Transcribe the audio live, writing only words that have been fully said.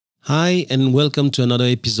Hi, and welcome to another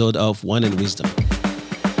episode of Wine and Wisdom.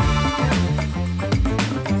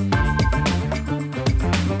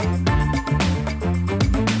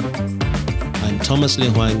 I'm Thomas Le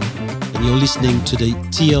Huang, and you're listening to the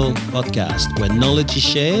TL podcast, where knowledge is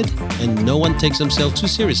shared and no one takes themselves too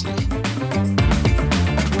seriously.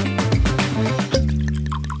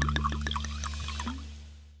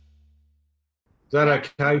 Is that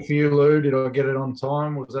okay for you, Lou? Did I get it on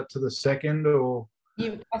time? Was that to the second or?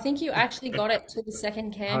 I think you actually got it to the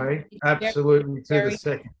second cam. Hey, absolutely to the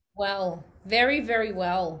second. Well, very, very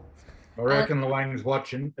well. I reckon Luang's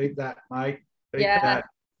watching. Eat that, mate. Eat Yeah. that.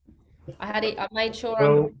 I made sure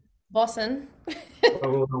Well, I'm bossing.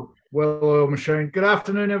 well, machine. Good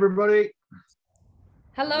afternoon, everybody.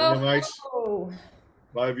 Hello. Hello, mate. Hello.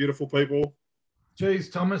 Hello, beautiful people. Geez,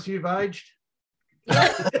 Thomas, you've aged.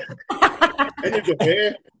 And you've got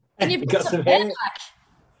hair. And you've got some hair.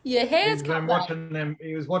 Your hair's He's been come back. watching them.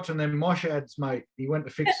 He was watching them Mosh ads, mate. He went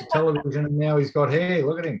to fix the television, and now he's got hair.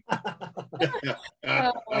 Look at him.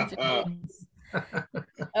 Oh, geez.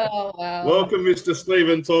 Oh, wow. Welcome, Mr.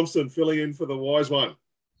 Stephen Thompson, filling in for the wise one.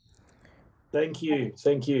 Thank you.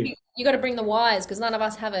 Thank you. You got to bring the wires because none of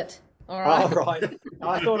us have it. All All right. right.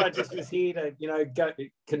 I thought I just was here to, go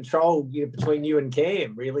control between you and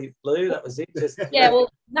Cam, really, Lou. That was it. Just Yeah, well,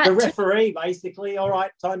 the that referee, basically. All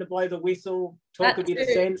right, time to blow the whistle, talk a That bit of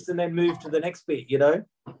too. sense, and then move to the next bit,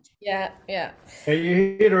 Yeah. Hey,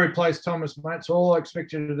 you're here to replace Thomas, mate. So all I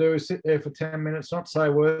expect you to do is sit there for 10 minutes, not say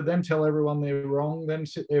a word, then tell everyone they're wrong, then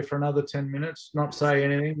sit there for another 10 minutes, not say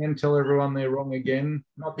anything, then tell everyone they're wrong again,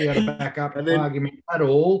 not be able to back up And an then- argument at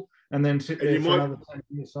all, and then sit And there you for might- another 10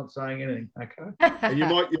 minutes, not saying anything. Okay. And you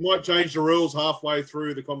might change the rules halfway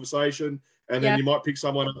through the conversation, and then Yeah. you might pick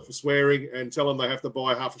someone up for swearing and tell them they have to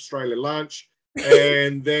buy half Australian lunch,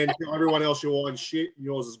 and then tell everyone else your wine's shit and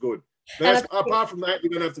yours is good. Apart from that, you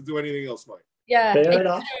don't have to do anything else, mate. Yeah. Fair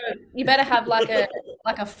enough. You better have like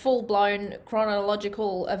a full blown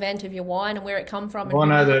chronological event of your wine and where it come from. I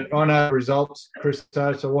know the results, Chris.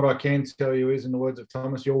 So what I can tell you is, in the words of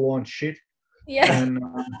Thomas, your wine's shit. Yeah. And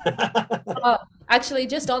Actually,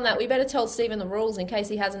 just on that, we better tell Stephen the rules in case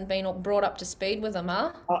he hasn't been brought up to speed with them,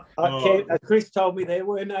 huh? Chris told me there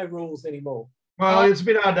were no rules anymore. well, it's a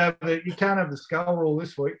bit hard to have you can't have the skull rule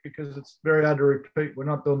this week because it's very hard to repeat. We're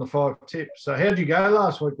not doing the 5 tips. So how'd you go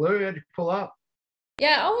last week, Lou? How'd you pull up?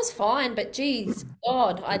 Yeah, I was fine, but geez,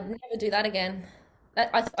 God, I'd never do that again.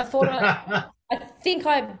 I thought I think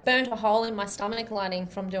I burnt a hole in my stomach lining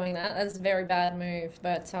from doing that. That's a very bad move,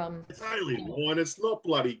 but It's only wine. It's not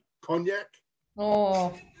bloody cognac.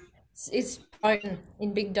 oh, it's potent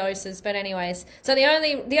in big doses. But anyways, so the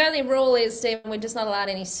only rule is, Stephen, we're just not allowed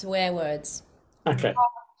any swear words. Okay.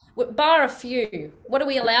 Bar a few. What are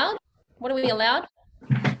we allowed? What are we allowed?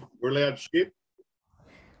 We're allowed shit,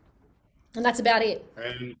 And that's about it.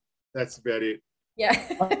 and that's about it. Yeah.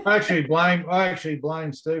 I actually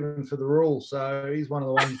blame Stephen for the rule. So he's one of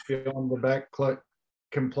the ones beyond the back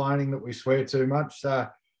complaining that we swear too much. So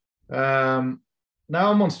no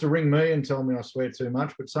one wants to ring me and tell me I swear too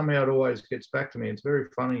much, but somehow it always gets back to me. It's very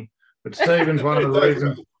funny. But Stephen's one of the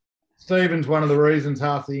reasons. Stephen's one of the reasons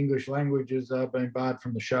half the English language has been barred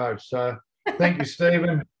from the show. So thank you,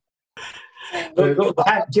 Stephen.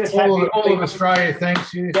 Just All happy. of Australia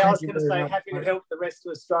thanks you. Yeah, I Thank was you going to very say much, happy to mate. help the rest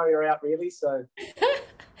of Australia out, really. So, Does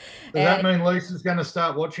that mean Lisa's going to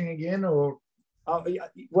start watching again, or?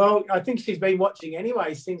 well, I think she's been watching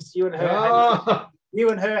anyway since you and her. Oh, You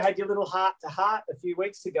and her had your little heart-to-heart a few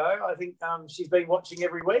weeks ago. I think she's been watching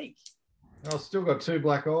every week. I've still got 2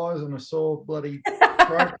 black eyes and a sore bloody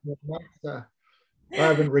throat. So I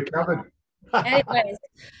haven't recovered. Anyways,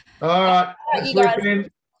 All right, let's you guys- loop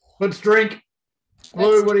in. Let's drink.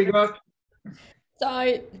 Lou, what do you got?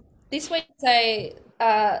 so this week it's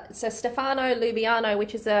a Stefano Lubiano,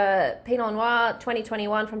 which is a Pinot Noir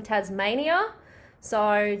 2021 from Tasmania.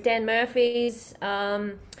 So Dan Murphy's,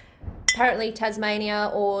 apparently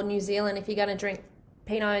Tasmania or New Zealand, if you're going to drink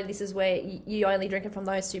Pinot, this is where you only drink it from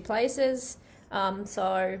those 2 places.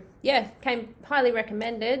 So yeah, came highly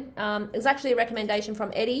recommended. It was actually a recommendation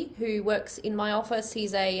from Eddie, who works in my office.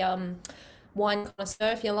 He's a wine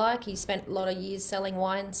connoisseur, if you like. He spent a lot of years selling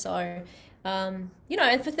wine, so and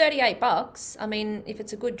for $38, I mean, if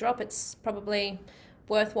it's a good drop, it's probably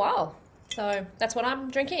worthwhile. So that's what I'm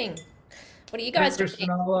drinking. What are you guys drinking?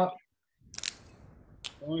 Christinola.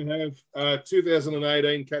 I have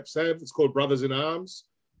 2018 Cap Sav. It's called Brothers in Arms.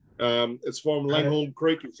 It's from Langhorne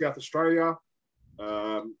Creek in South Australia.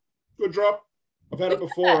 Good drop. I've had it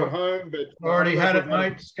before at home, but Already had it,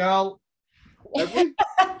 mate. Skull. Have we?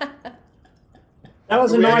 That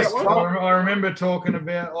was a Yeah, nice that try. I remember talking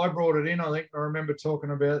about. I brought it in. I think I remember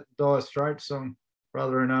talking about Dire Straits song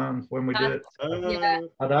 "Brother in Arms" when we did it. Yeah.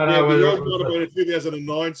 I don't yeah, know but whether yours it might have was. been in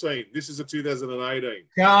 2019. This is a 2018.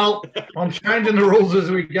 Carl, I'm changing the rules as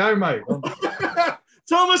we go, mate.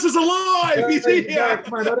 Thomas is alive. He's Mate, here.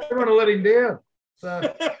 I don't want to let him down.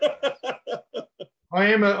 So I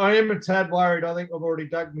am a tad worried. I think I've already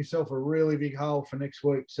dug myself a really big hole for next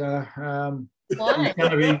week. So Why?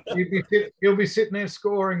 he'll be sitting there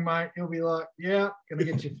scoring, mate. He'll be like, yeah, gonna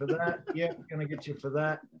get you for that. Yeah, gonna get you for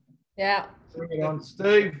that. Yeah. Bring it on,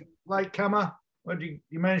 Steve, latecomer. What did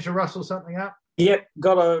you manage to rustle something up? Yep,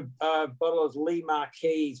 got a bottle of Lee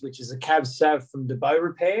Marquis, which is a Cab Sav from DeBow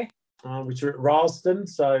Repair, which are at Rylstone.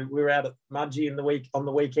 So we were out at Mudgee on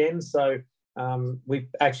the weekend. So we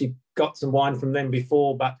actually got some wine from them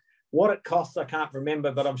before, but what it costs, I can't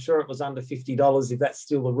remember, but I'm sure it was under $50 if that's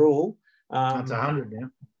still the rule. That's 100 now.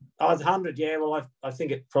 Oh, it's 100, yeah. Well, I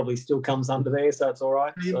think it probably still comes under there, so it's all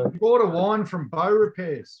right. You So bought a wine from Bow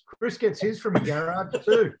Repairs. Chris gets his from a garage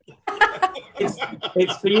too.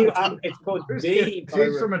 it's for you. It's called Chris D. gets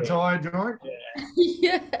his from a tyre joint.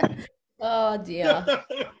 Yeah. Oh dear.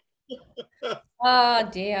 Oh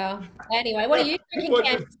dear. Anyway, what are you drinking,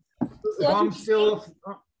 Cam? I'm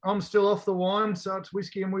still off the wine, so it's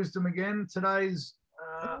whiskey and wisdom again. Today's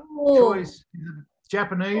Ooh. choice is a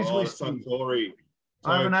Japanese Oh, whiskey. Suntory.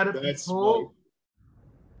 I haven't had it That's before.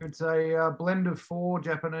 It's a blend of 4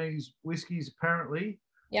 Japanese whiskies, apparently.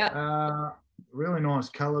 Yeah. Really nice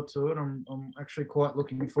colour to it. I'm actually quite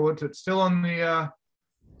looking forward to it. Still on the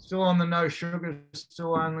no sugar.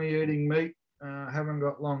 Still only eating meat. Haven't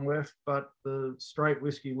got long left, but the straight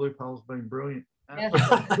whiskey loophole's been brilliant. Yeah.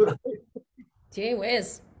 Gee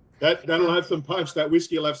whiz. That'll have some punch. That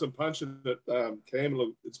whiskey will have some punch in it,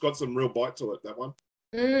 Cam. It's got some real bite to it, that one.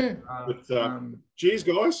 Mm. But, cheers,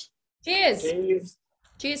 guys. Cheers. Cheers.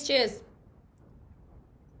 Cheers, cheers.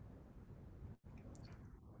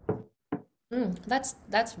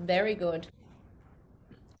 That's very good.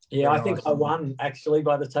 Yeah, I think I won, actually,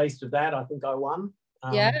 by the taste of that. I think I won.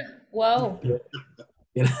 Yeah. Well.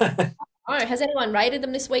 You know. Oh, has anyone rated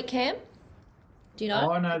them this week, Cam? Do you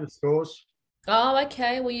know? I know the scores. Oh,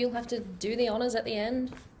 okay. Well, you'll have to do the honours at the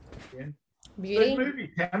end. Yeah. Beauty. Steve, move your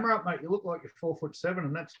camera up, mate. You look like you're 4'7",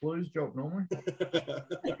 and that's Blue's job normally.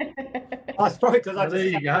 Oh, it's probably because There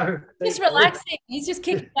you go. He's relaxing. He's just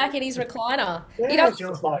kicking back in his recliner. Yeah,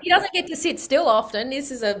 He doesn't get to sit still often.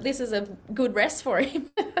 This is a good rest for him.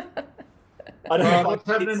 I don't know What's if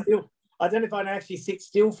I can happening? sit still. I don't know if I can actually sit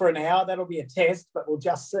still for an hour. That'll be a test, but we'll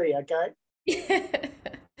just see, okay?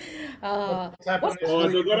 What's happening what's- this Oh,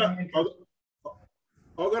 week?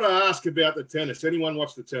 I've got to ask about the tennis. Anyone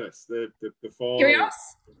watch the tennis? The final? Kyrgios?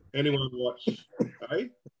 Anyone watch?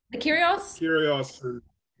 Hey? The Kyrgios? Kyrgios.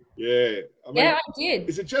 Yeah. I mean, Yeah, I did.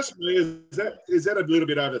 is it just me? Is that a little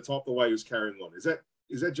bit over the top the way he was carrying on? Is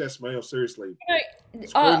that just me, or seriously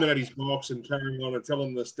screaming at his box and carrying on and telling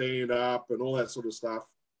him to stand up and all that sort of stuff?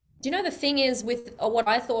 Do you know the thing is with what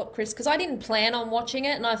I thought, Chris, because I didn't plan on watching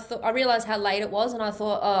it, and I realized how late it was, and I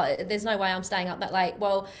thought, oh, there's no way I'm staying up that late.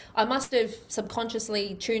 Well, I must have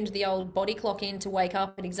subconsciously tuned the old body clock in to wake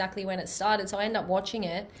up at exactly when it started, so I ended up watching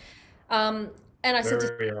it. And I said,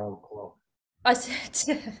 Very old clock. I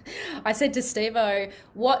said to Steve-O,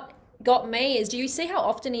 what got me is, do you see how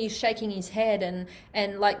often he's shaking his head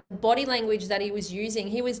and like body language that he was using?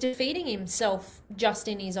 He was defeating himself just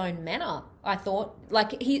in his own manner. I thought, I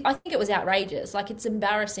think it was outrageous. Like, it's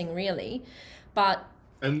embarrassing, really. But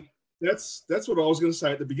And that's what I was going to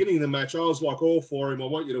say at the beginning of the match. I was like all for him. I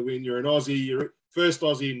want you to win. You're an Aussie. You're first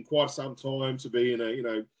Aussie in quite some time to be in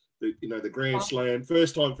the Grand Slam.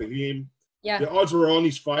 First time for him. yeah, The odds were on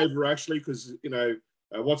his favour actually because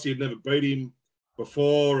Watsy had never beat him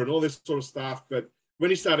before and all this sort of stuff. But when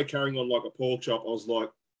he started carrying on like a pork chop, I was like,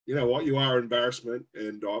 you know what, you are an embarrassment,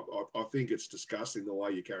 and I think it's disgusting the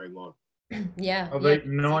way you're carrying on. yeah. I've yeah.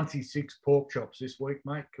 eaten 96 pork chops this week,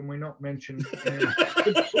 mate. Can we not mention?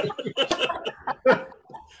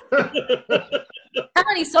 How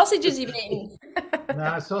many sausages have you eaten?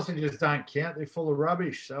 No, sausages don't count. They're full of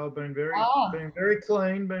rubbish. So I've been very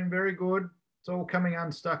clean, been very good. It's all coming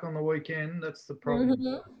unstuck on the weekend. That's the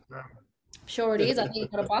problem. Sure it is. I think you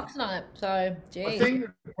got a buck tonight. So, geez. I think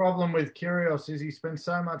the problem with Kyrgios is he spends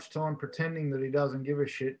so much time pretending that he doesn't give a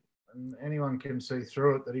shit, and anyone can see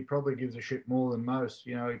through it that he probably gives a shit more than most.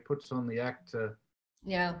 You know, he puts on the act to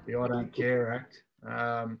Yeah. the I don't care act,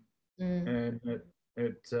 Mm. and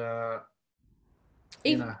it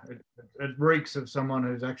Even, it reeks of someone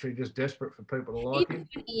who's actually just desperate for people to like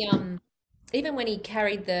him. even when he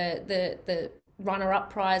carried the runner-up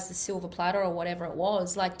prize, the silver platter or whatever it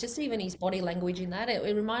was. Like just even his body language in that,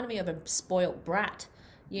 it reminded me of a spoilt brat.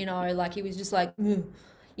 You know, like he was just like, "Mm."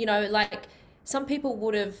 You know, like some people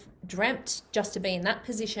would have dreamt just to be in that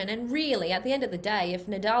position. And really, at the end of the day, if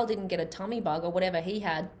Nadal didn't get a tummy bug or whatever he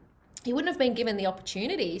had, he wouldn't have been given the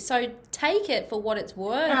opportunity. So take it for what it's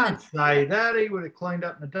worth. Can't say that. He would have cleaned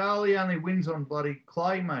up Nadal. He only wins on bloody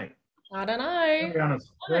clay, mate. I don't know.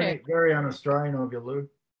 Very un-Australian of you, Lou.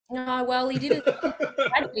 No, well, he did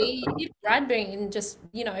it. He did Bradby and just,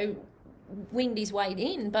 you know, winged his way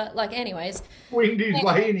in. But like, anyways, Winged his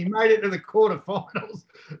way in. He made it to the quarterfinals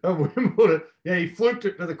of Wimbledon. Yeah, he fluked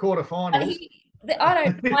it to the quarterfinals. I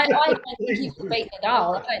don't think he would beat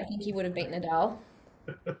Nadal. I don't think he would have beaten Nadal.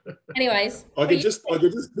 Anyways, I could just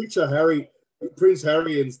picture Prince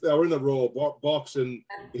Harry, and they were in the Royal box, and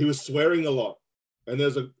he was swearing a lot. And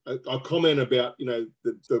there's a comment about, you know,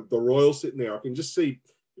 the Royal sitting there. I can just see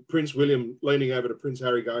Prince William leaning over to Prince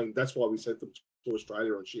Harry going, "That's why we sent them to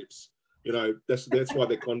Australia on ships. You know, that's why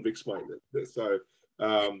they're convicts, mate." So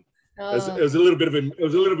it was a little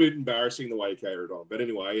bit embarrassing the way he carried on. But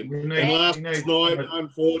anyway, and last night,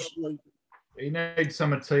 unfortunately, he needs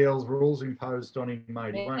some of TL's rules imposed on him,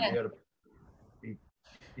 mate. He won't be able to.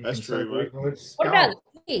 That's true, mate.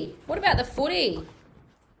 What about the footy?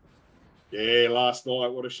 Yeah, last night,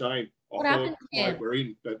 what a shame. What happened? We're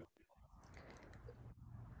in, but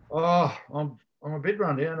I'm a bit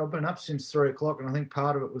run down. I've been up since 3 o'clock, and I think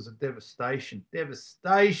part of it was a devastation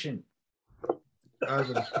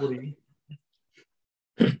over the footy.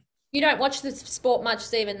 You don't watch the sport much,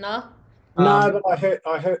 Stephen, no? No, but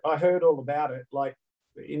I heard all about it. Like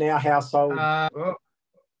in our household,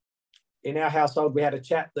 we had a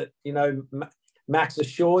chat that, you know, Max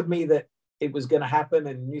assured me that it was going to happen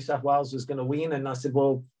and New South Wales was going to win. And I said,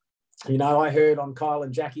 well, you know, I heard on Kyle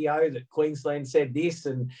and Jackie O that Queensland said this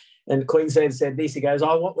and Queensland said this. He goes,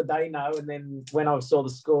 oh, what would they know? And then when I saw the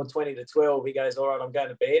score 20-12, he goes, all right, I'm going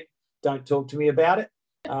to bed. Don't talk to me about it.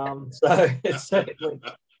 So certainly.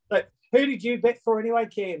 But who did you bet for anyway,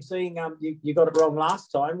 Cam? Seeing you got it wrong last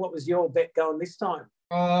time. What was your bet going this time?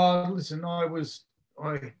 Listen,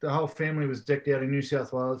 the whole family was decked out in New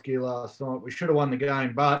South Wales gear last night. We should have won the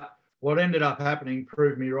game, but what ended up happening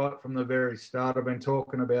proved me right from the very start. I've been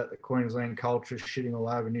talking about the Queensland culture shitting all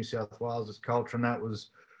over New South Wales' culture, and that was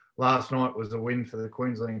last night was a win for the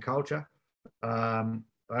Queensland culture.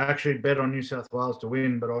 I actually bet on New South Wales to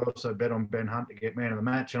win, but I also bet on Ben Hunt to get man of the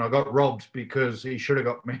match, and I got robbed because he should have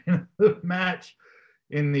got man of the match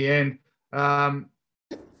in the end.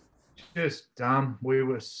 Just dumb. We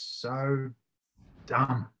were so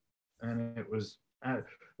dumb, and it was.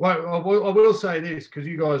 Well, I will say this because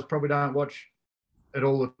you guys probably don't watch it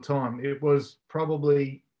all the time.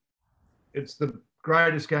 It's the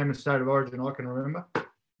greatest game in State of Origin I can remember.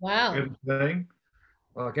 Wow. Ever seen.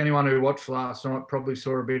 Like anyone who watched last night probably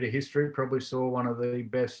saw a bit of history, probably saw one of the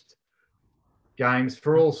best games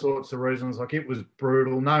for all sorts of reasons. Like it was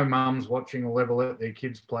brutal. No mums watching will ever let their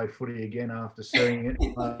kids play footy again after seeing it.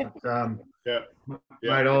 But,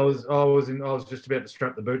 mate, I was just about to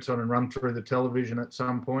strap the boots on and run through the television at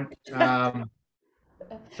some point.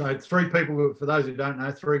 So 3 people, for those who don't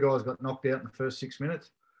know, 3 guys got knocked out in the first 6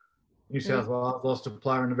 minutes. New South Wales lost a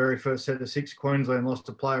player in the very first set of 6. Queensland lost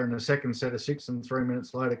a player in the second set of 6, and 3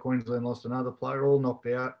 minutes later, Queensland lost another player, all knocked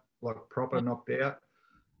out, like proper knocked out,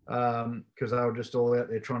 because they were just all out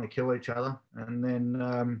there trying to kill each other. And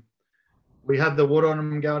then we had the wood on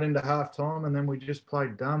them going into half time, and then we just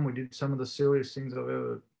played dumb. We did some of the silliest things I've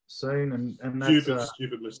ever seen, and that's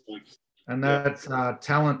stupid mistakes. And that's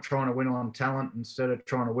talent trying to win on talent instead of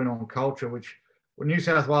trying to win on culture, which when New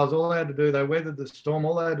South Wales, all they had to do, they weathered the storm.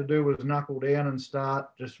 All they had to do was knuckle down and start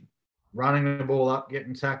just running the ball up,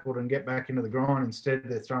 getting tackled and get back into the grind. Instead,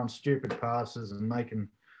 they're throwing stupid passes and making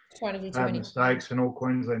bad mistakes, and all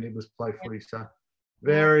Queensland did was play footy. So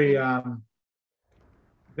very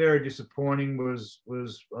disappointing was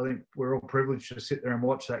I think we're all privileged to sit there and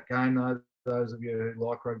watch that game, though. Those of you who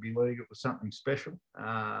like rugby league, it was something special,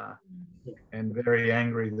 and very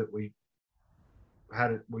angry that we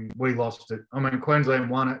had it. We lost it. I mean, Queensland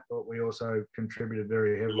won it, but we also contributed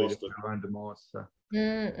very heavily to our own demise. So.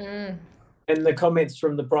 And the comments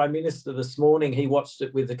from the Prime Minister this morning, he watched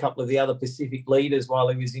it with a couple of the other Pacific leaders while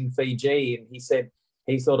he was in Fiji, and he said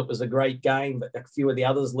he thought it was a great game, but a few of the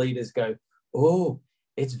others leaders go, "Oh,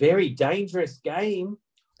 it's a very dangerous game.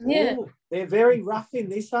 Yeah. Ooh, they're very rough in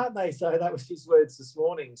this, aren't they?" So that was his words this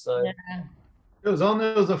morning. So there was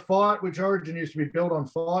a fight, which Origin used to be built on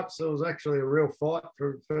fights. So it was actually a real fight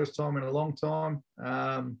for the first time in a long time.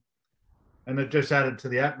 And it just added to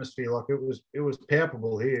the atmosphere. Like it was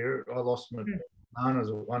palpable here. I lost my bananas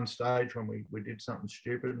at one stage when we did something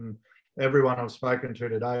stupid, and everyone I've spoken to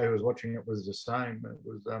today who was watching it was the same. It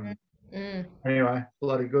was anyway,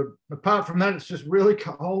 bloody good. Apart from that, it's just really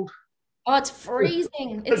cold. Oh, it's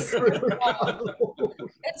freezing. It's really cold.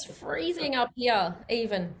 it's freezing up here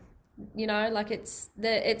even. You know, like it's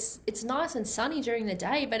nice and sunny during the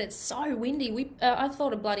day, but it's so windy. I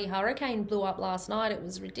thought a bloody hurricane blew up last night. It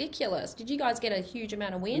was ridiculous. Did you guys get a huge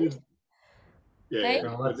amount of wind? Yeah,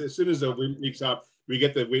 Hey? as soon as the wind picks up, we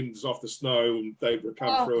get the winds off the snow and they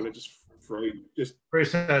come through and it just free. Just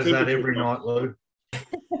Chris has that every night, Lou.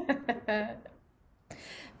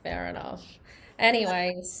 Fair enough.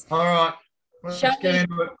 Anyways, All right, let's Shall get we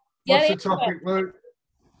into it. get What's the into topic, Lou?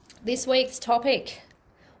 this week's topic.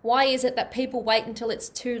 Why is it that people wait until it's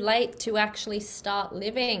too late to actually start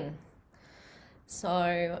living?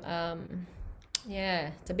 So, yeah,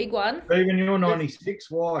 it's a big one. Even you're 96.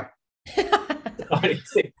 Why?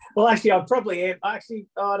 Well, actually, I probably am. Actually,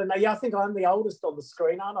 I don't know. Yeah, I think I'm the oldest on the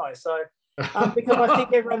screen, aren't I? So, because I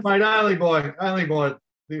think everyone. Mate, only by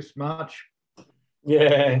this much.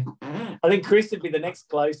 Yeah, I think Chris would be the next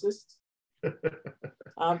closest.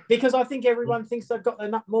 Because I think everyone thinks they've got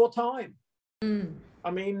enough more time. Mm. I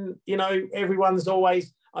mean, you know, everyone's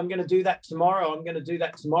always, I'm going to do that tomorrow. I'm going to do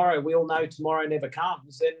that tomorrow. We all know tomorrow never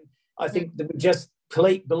comes. And I think that we just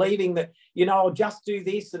keep believing that, you know, I'll just do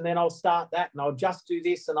this and then I'll start that, and I'll just do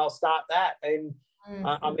this and I'll start that. And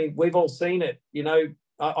I mean, we've all seen it. You know,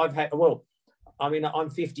 I'm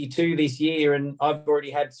 52 this year, and I've already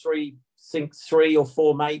had three or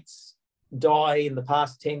four mates die in the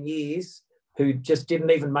past 10 years who just didn't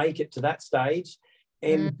even make it to that stage.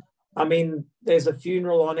 And I mean, there's a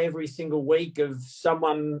funeral on every single week of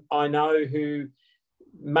someone I know who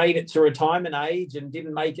made it to retirement age and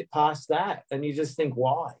didn't make it past that. And you just think,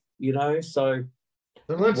 why? You know, so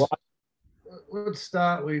let's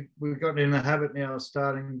start. We've gotten in the habit now of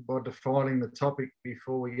starting by defining the topic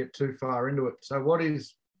before we get too far into it. So what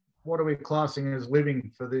are we classing as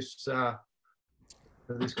living for this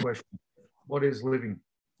question? What is living?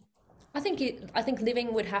 I think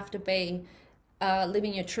living would have to be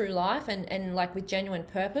living your true life and like with genuine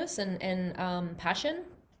purpose and passion.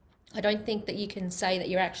 I don't think that you can say that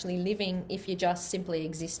you're actually living if you're just simply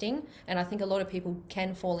existing. And I think a lot of people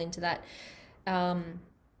can fall into that,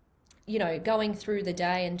 you know, going through the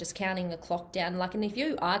day and just counting the clock down. Like, and if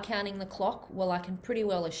you are counting the clock, well, I can pretty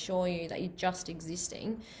well assure you that you're just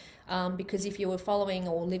existing. Because if you were following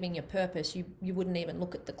or living your purpose, you wouldn't even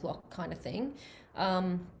look at the clock, kind of thing.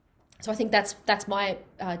 So I think that's my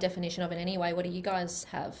definition of it anyway. What do you guys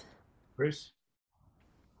have? Chris?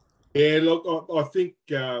 Yeah, look, I think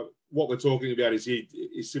what we're talking about is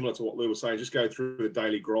similar to what Lou was saying. Just go through the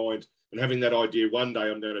daily grind and having that idea, one day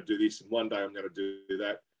I'm going to do this and one day I'm going to do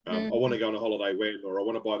that. I want to go on a holiday when, or I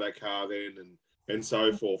want to buy that car then, and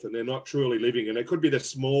so forth. And they're not truly living. And it could be the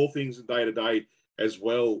small things day to day as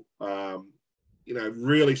well. You know,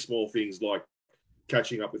 really small things like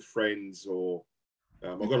catching up with friends, or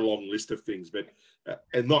I've got a long list of things, but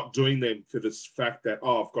and not doing them for this fact that,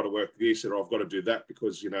 oh, I've got to work this or I've got to do that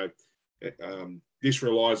because, you know, this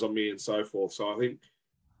relies on me and so forth. So I think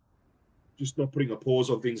just not putting a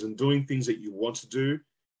pause on things and doing things that you want to do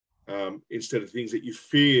instead of things that you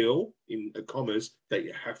feel, in commas, that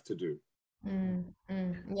you have to do.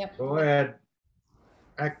 Yep. So I had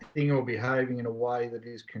acting or behaving in a way that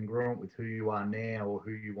is congruent with who you are now or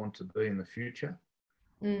who you want to be in the future.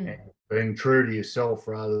 And being true to yourself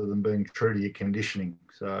rather than being true to your conditioning.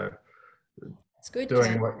 So It's good.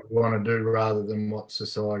 doing what you want to do rather than what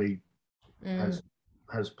society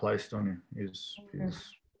has placed on you is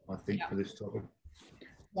I think, for this topic.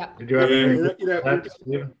 Yeah. Did you have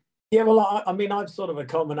anything? Yeah, well, I mean, I'm sort of a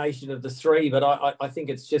combination of the three, but I think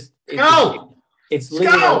it's just it's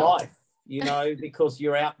living a life, you know, because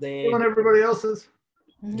you're out there doing everybody else's,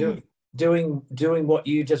 doing what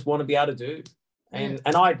you just want to be able to do. And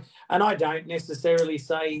I don't necessarily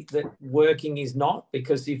say that working is not,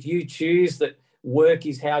 because if you choose that work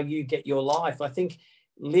is how you get your life, I think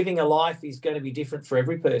living a life is going to be different for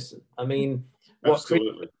every person. I mean, what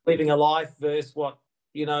living a life versus what,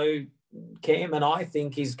 you know, Cam and I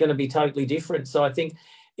think is going to be totally different. So I think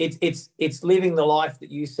it's living the life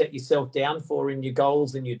that you set yourself down for in your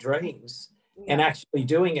goals and your dreams, and actually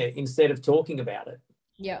doing it instead of talking about it.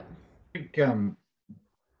 Yeah. I think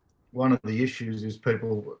one of the issues is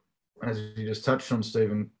people, as you just touched on,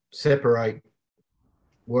 Stephen, separate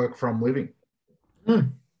work from living. I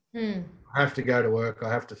have to go to work, I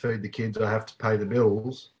have to feed the kids, I have to pay the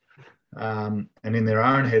bills. And in their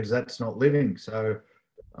own heads, that's not living. So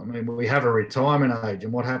I mean, we have a retirement age,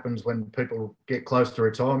 and what happens when people get close to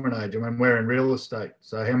retirement age? I mean, we're in real estate,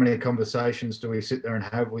 so how many conversations do we sit there and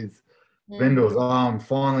have with vendors? Oh, I'm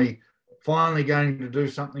finally going to do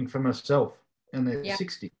something for myself, and they're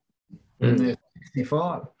 60, and they're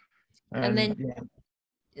 65,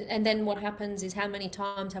 and then what happens is, how many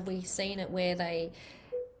times have we seen it where they,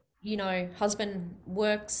 you know, husband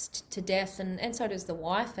works to death, and so does the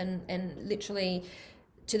wife, and literally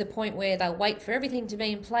to the point where they'll wait for everything to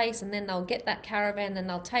be in place, and then they'll get that caravan, and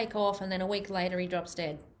they'll take off, and then a week later he drops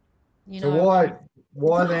dead. You know, so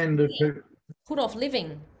why then do people put off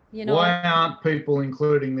living? You know, why aren't people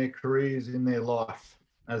including their careers in their life,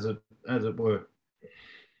 as it were?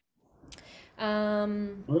 I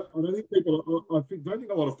don't think people. I don't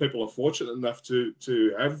think a lot of people are fortunate enough to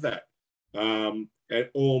have that,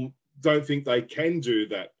 or don't think they can do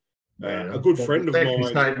that. A good friend of mine. The second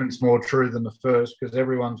statement's more true than the first, because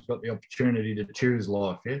everyone's got the opportunity to choose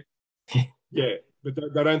life. Yeah, but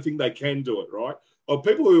they don't think they can do it, right? Or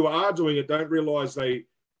people who are doing it don't realise they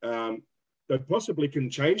possibly can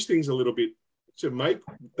change things a little bit to make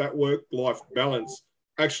that work-life balance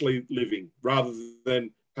actually living, rather than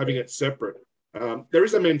having it separate. There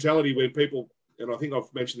is a mentality where people, and I think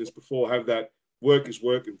I've mentioned this before, have that work is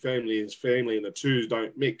work and family is family, and the two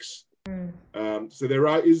don't mix. So there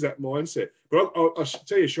is that mindset. But I'll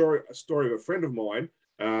tell you a story of a friend of mine.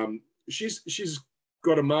 She's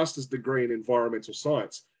got a master's degree in environmental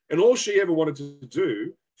science, and all she ever wanted to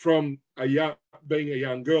do from being a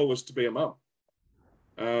young girl was to be a mum.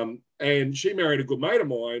 And she married a good mate of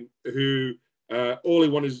mine who all he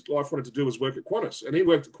wanted to do was work at Qantas, and he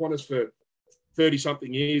worked at Qantas for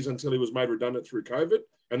 30-something years until he was made redundant through COVID,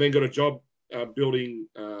 and then got a job building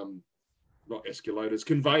not escalators,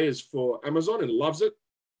 conveyors for Amazon, and loves it.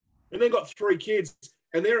 And then got 3 kids,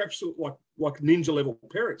 and they're absolutely like ninja level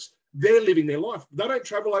parents. They're living their life. They don't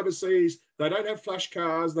travel overseas. They don't have flash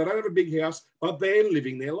cars. They don't have a big house, but they're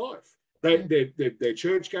living their life. They're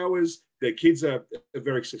churchgoers. Their kids are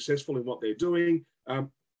very successful in what they're doing.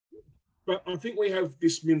 But I think we have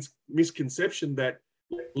this misconception that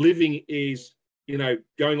living is, you know,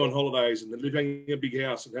 going on holidays and living in a big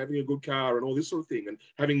house and having a good car and all this sort of thing and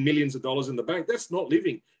having millions of dollars in the bank. That's not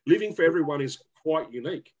living. Living for everyone is quite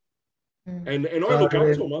unique. And I look up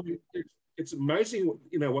to them. I mean, it's amazing,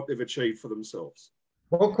 you know, what they've achieved for themselves.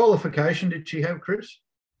 What qualification did she have, Chris?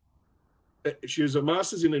 She was a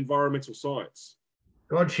master's in environmental science.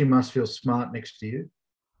 God, she must feel smart next to you.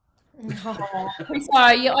 Oh, so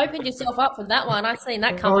you opened yourself up for that one. I've seen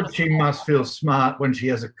that coming. God, she must feel smart when she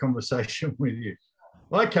has a conversation with you.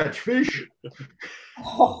 I catch fish.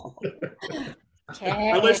 Oh.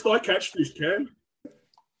 At least I catch fish, Cam.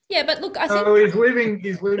 Yeah, but look, I think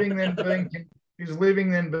he's living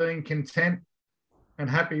then being content and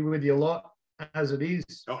happy with your lot as it is.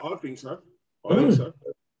 I think so. I think so.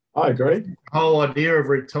 I agree. The whole idea of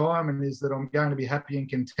retirement is that I'm going to be happy and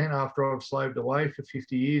content after I've slaved away for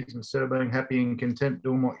 50 years instead of being happy and content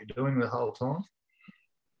doing what you're doing the whole time.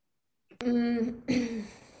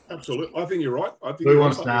 Absolutely. I think you're right. Lou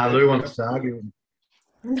wants to argue.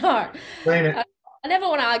 No. Seen it. I never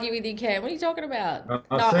want to argue with you, Cam. What are you talking about?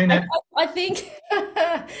 I've seen it. I think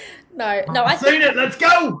no. I've seen it. Let's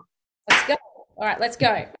go. Let's go. All right, let's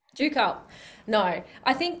go. Duke up. No,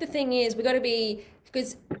 I think the thing is we've got to be,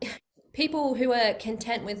 because people who are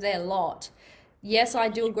content with their lot, yes, I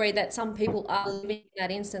do agree that some people are living in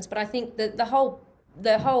that instance, but I think that the whole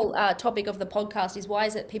topic of the podcast is, why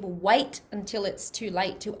is it people wait until it's too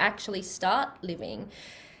late to actually start living?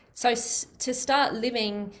 So to start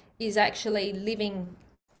living is actually living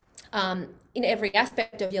in every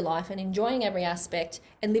aspect of your life and enjoying every aspect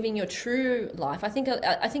and living your true life. I think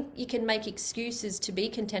you can make excuses to be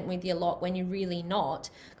content with your lot when you're really not.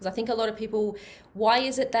 Because I think a lot of people, why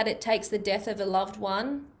is it that it takes the death of a loved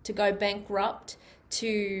one to go bankrupt,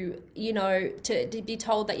 to, you know, to be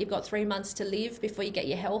told that you've got 3 months to live before you get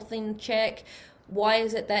your health in check? Why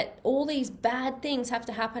is it that all these bad things have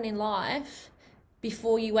to happen in life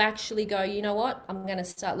before you actually go, you know what, I'm going to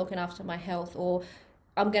start looking after my health, or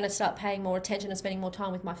I'm going to start paying more attention and spending more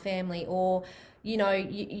time with my family, or, you know,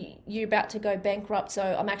 you're about to go bankrupt, so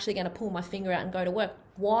I'm actually going to pull my finger out and go to work.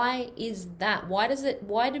 Why is that?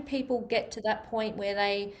 Why do people get to that point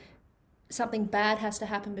where something bad has to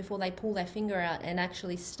happen before they pull their finger out and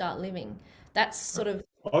actually start living? That's sort of...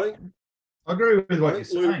 I agree with what you're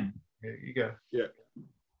saying. Yeah, you go. Yeah.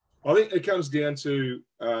 I think it comes down to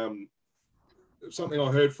something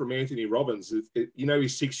I heard from Anthony Robbins. You know,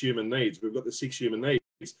 his 6 human needs. We've got the 6 human needs.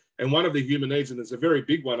 And one of the human needs, and it's a very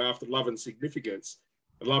big one after love and significance,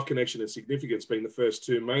 and love, connection, and significance being the first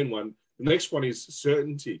 2 main one. The next one is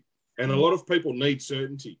certainty. And a lot of people need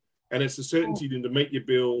certainty. And it's the certainty to meet your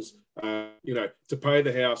bills, to pay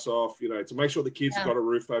the house off, to make sure the kids have got a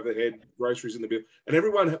roof over their head, groceries in the bill. And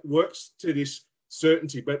everyone works to this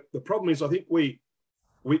certainty. But the problem is, I think we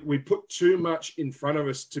put too much in front of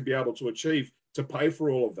us to be able to achieve, to pay for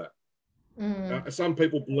all of that. Some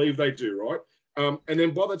people believe they do, right? And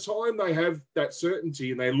then by the time they have that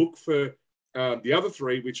certainty and they look for the other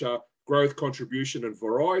three, which are growth, contribution, and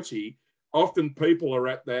variety, often people are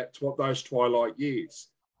at those twilight years.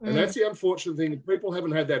 And that's the unfortunate thing. People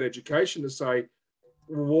haven't had that education to say,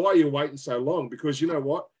 why are you waiting so long? Because you know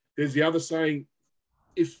what? There's the other saying,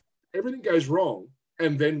 if everything goes wrong,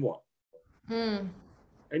 and then what? And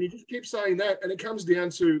you just keep saying that. And it comes down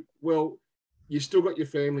to, well, you still got your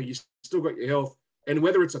family, you still got your health. And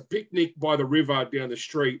whether it's a picnic by the river down the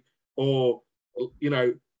street or,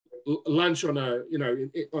 lunch on in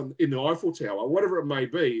the Eiffel Tower, whatever it may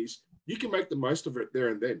be, is you can make the most of it there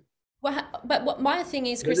and then. Well, but what my thing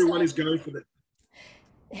is, Chris, everyone is going for that.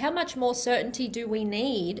 How much more certainty do we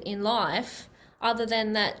need in life other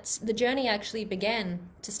than that the journey actually began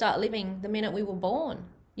to start living the minute we were born,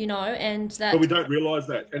 and that... But we don't realise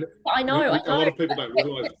that. And I know. A lot of people don't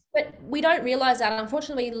realise it. But we don't realise that.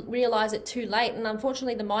 Unfortunately, we realise it too late. And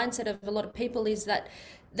unfortunately, the mindset of a lot of people is that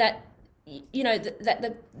the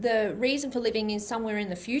reason for living is somewhere in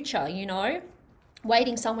the future,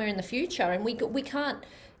 waiting somewhere in the future. And we can't...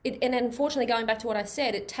 and unfortunately, going back to what I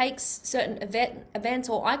said, it takes certain events,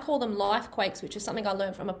 or I call them life quakes, which is something I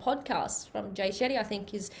learned from a podcast from Jay Shetty, I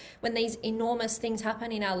think, is when these enormous things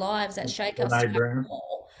happen in our lives that shake us to our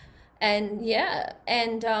core. And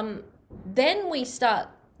then we start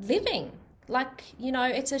living. Like,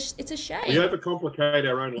 it's a shame. We overcomplicate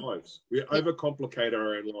our own lives.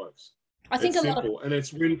 I think it's simple. And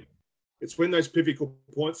it's when those pivotal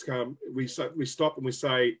points come, we stop and we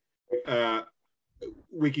say,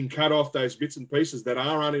 we can cut off those bits and pieces that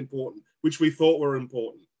are unimportant, which we thought were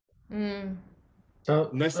important. So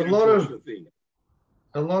and that's a lot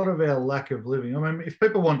of our lack of living. I mean, if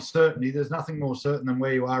people want certainty, there's nothing more certain than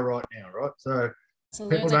where you are right now, right? So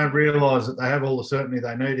people don't realise that they have all the certainty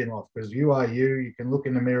they need in life, because you are you. You can look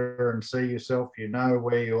in the mirror and see yourself. You know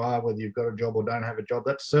where you are, whether you've got a job or don't have a job.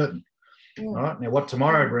 That's certain, right? Now, what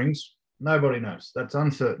tomorrow brings, nobody knows. That's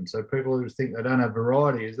uncertain. So people who think they don't have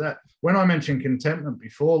variety is that. When I mentioned contentment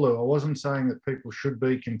before, Lou, I wasn't saying that people should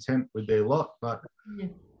be content with their lot, but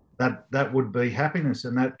that would be happiness,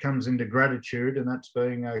 and that comes into gratitude, and that's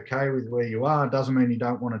being okay with where you are. It doesn't mean you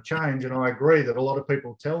don't want to change. And I agree that a lot of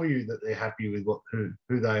people tell you that they're happy with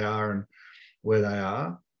who they are and where they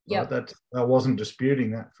are. Yeah, right? I wasn't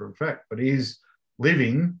disputing that for a fact, but is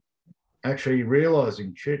living actually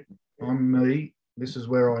realising, shit, I'm me. This is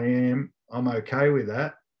where I am. I'm okay with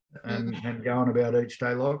that, and going about each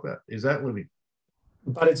day like that. Is that living?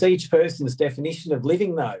 But it's each person's definition of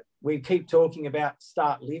living, though. We keep talking about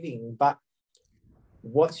start living, but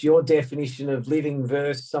what's your definition of living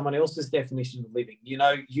versus someone else's definition of living? You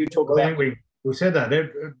talk about... I think we said that.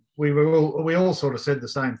 We all sort of said the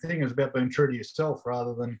same thing. It's about being true to yourself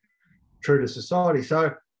rather than true to society.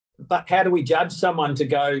 So... But how do we judge someone to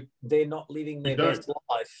go, they're not living their best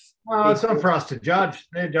life? Well, it's not for us to judge.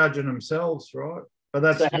 They're judging themselves, right? But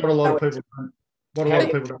that's what a lot of people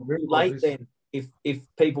don't realise. Then, if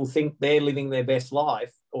people think they're living their best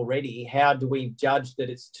life already, how do we judge that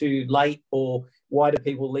it's too late, or why do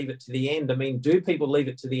people leave it to the end? I mean, do people leave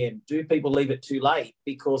it to the end? Do people leave it too late?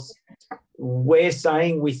 Because we're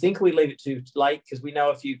saying we think we leave it too late because we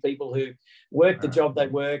know a few people who worked the job they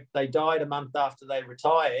worked, they died a month after they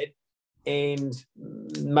retired, and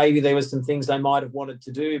maybe there were some things they might have wanted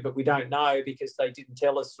to do, but we don't know because they didn't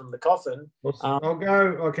tell us from the coffin.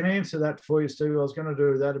 I can answer that for you, Steve. I was going to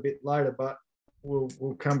do that a bit later, but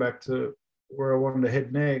we'll come back to where I wanted to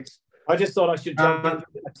head next. I just thought I should jump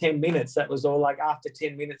in 10 minutes. That was all. Like after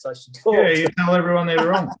 10 minutes, I should talk. Yeah, you tell everyone they're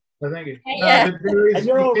wrong. So thank you. Yeah. And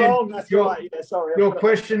you're all wrong. That's right. Yeah, sorry. Your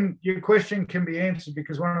question can be answered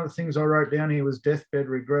because one of the things I wrote down here was deathbed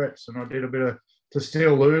regrets, and I did a bit of, to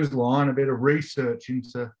steal Lou's line, a bit of research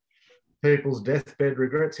into people's deathbed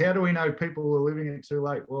regrets. How do we know people are living it too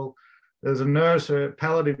late? Well, there's a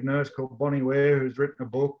palliative nurse called Bonnie Ware who's written a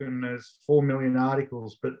book, and there's 4 million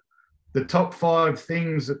articles. But the top 5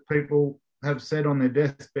 things that people have said on their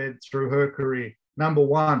deathbed through her career. Number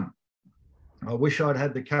 1, I wish I'd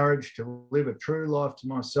had the courage to live a true life to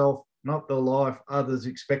myself, not the life others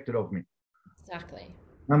expected of me. Exactly.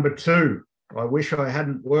 Number 2, I wish I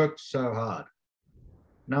hadn't worked so hard.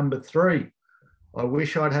 Number 3, I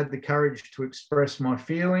wish I'd had the courage to express my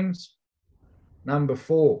feelings. Number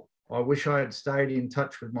 4, I wish I had stayed in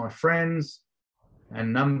touch with my friends.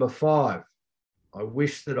 And number 5, I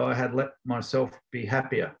wish that I had let myself be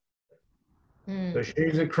happier. Mm. So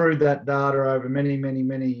she's accrued that data over many, many,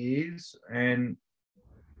 many years. And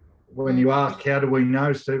when you ask, how do we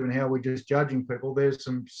know, Stephen, how we're just judging people, there's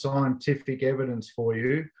some scientific evidence for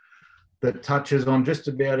you that touches on just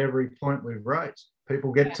about every point we've raised.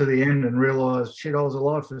 People get to the end and realise, shit, I was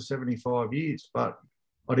alive for 75 years, but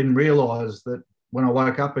I didn't realise that when I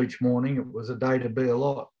woke up each morning, it was a day to be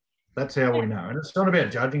alive. That's how we know. And it's not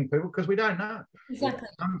about judging people because we don't know. Exactly.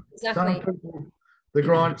 Some people, the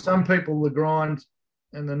grind, some people, the grind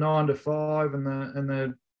and the 9 to 5 and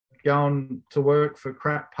the going to work for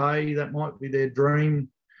crap pay, that might be their dream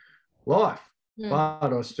life.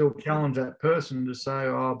 But I still challenge that person to say,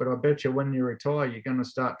 oh, but I bet you when you retire, you're going to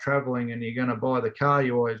start traveling and you're going to buy the car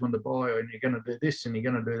you always wanted to buy, and you're going to do this and you're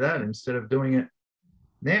going to do that instead of doing it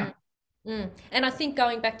now. And I think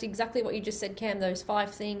going back to exactly what you just said, Cam, those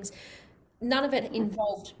 5 things, none of it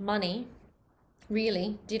involved money,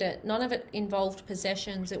 really, did it? None of it involved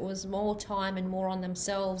possessions. It was more time and more on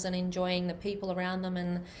themselves and enjoying the people around them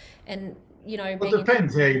and you know. Well, it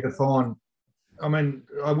depends how you define. I mean,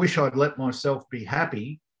 I wish I'd let myself be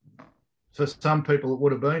happy. For some people, it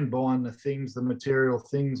would have been buying the things, the material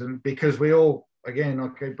things, and because we all, again, I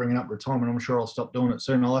keep bringing up retirement. I'm sure I'll stop doing it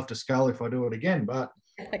soon. I'll have to scale if I do it again, but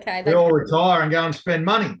okay, we all retire and go and spend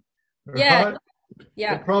money. Yeah. Right?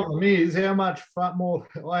 Yeah. The problem is how much more,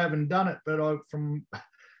 I haven't done it, but from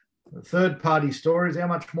third-party stories, how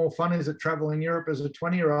much more fun is it traveling Europe as a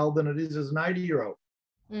 20-year-old than it is as an 80-year-old?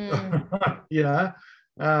 You know?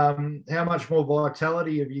 How much more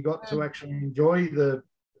vitality have you got to actually enjoy the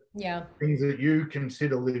things that you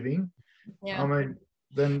consider living? I mean,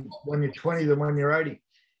 than when you're 20 than when you're 80.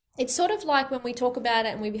 It's sort of like when we talk about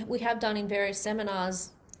it, and we have done in various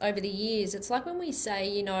seminars over the years, it's like when we say,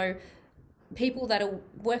 you know, people that are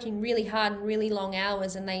working really hard and really long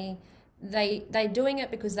hours, and they're doing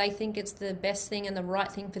it because they think it's the best thing and the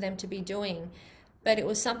right thing for them to be doing. But it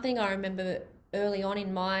was something I remember early on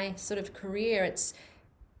in my sort of career.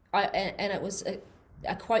 And it was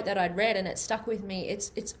a quote that I'd read, and it stuck with me.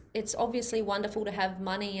 It's obviously wonderful to have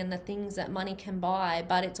money and the things that money can buy,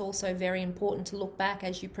 but it's also very important to look back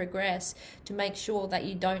as you progress to make sure that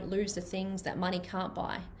you don't lose the things that money can't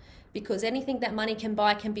buy. Because anything that money can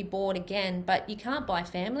buy can be bought again, but you can't buy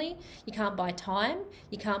family, you can't buy time,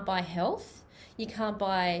 you can't buy health, you can't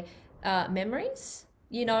buy memories,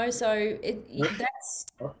 you know, so that's...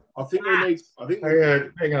 I think we need...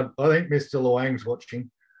 hang on, I think Mr. Luang's watching.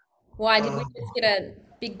 Why, did we just get a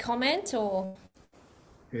big comment or?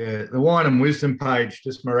 Yeah, the Wine and Wisdom page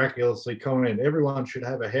just miraculously commented, everyone should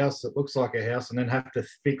have a house that looks like a house and then have to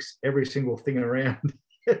fix every single thing around.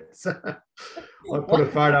 So, I put a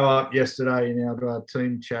photo up yesterday in our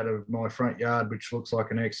team chat of my front yard, which looks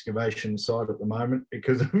like an excavation site at the moment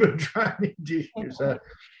because of a drainage issue. So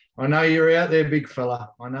I know you're out there, big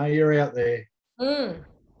fella. I know you're out there. I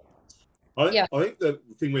think the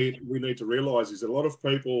thing we need to realise is a lot of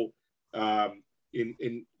people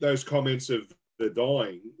in those comments of the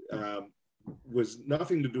dying was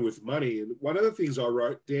nothing to do with money. And one of the things I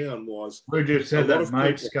wrote down was... We just said that,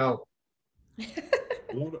 mate, Skull.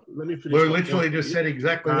 Let me finish. We literally just said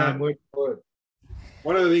exactly that word for word.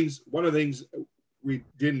 One of the things we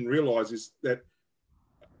didn't realise is that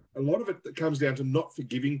a lot of it comes down to not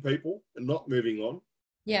forgiving people and not moving on.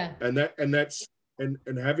 Yeah.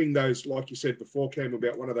 And having those, like you said before, Cam,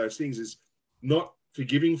 about one of those things is not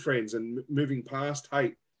forgiving friends and moving past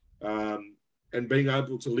hate and being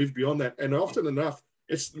able to live beyond that. And often enough,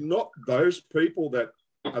 it's not those people that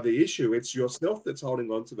are the issue. It's yourself that's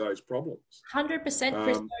holding on to those problems. 100%,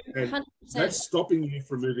 Chris. 100%. That's stopping you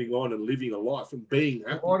from moving on and living a life and being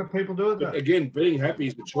happy. Why do people do that? Again, being happy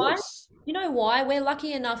is the choice. You know why? We're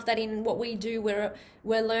lucky enough that in what we do, we're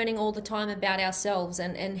learning all the time about ourselves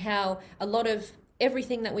and how a lot of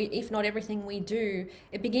everything that we, if not everything we do,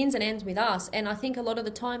 it begins and ends with us. And I think a lot of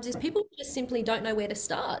the times is people just simply don't know where to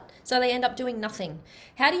start. So they end up doing nothing.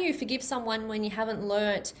 How do you forgive someone when you haven't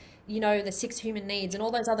learnt, you know, the 6 human needs and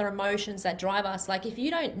all those other emotions that drive us? Like if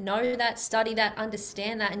you don't know that, study that,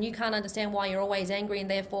 understand that, and you can't understand why you're always angry and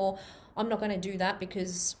therefore I'm not going to do that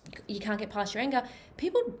because you can't get past your anger.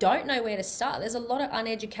 People don't know where to start. There's a lot of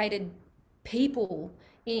uneducated people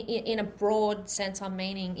in a broad sense, I'm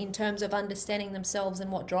meaning, in terms of understanding themselves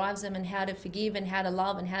and what drives them and how to forgive and how to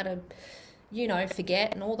love and how to, you know,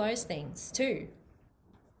 forget and all those things too.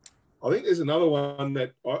 I think there's another one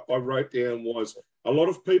that I wrote down was a lot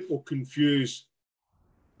of people confuse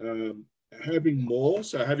having more,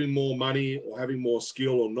 so having more money or having more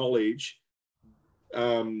skill or knowledge,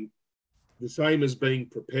 the same as being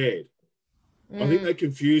prepared. I think they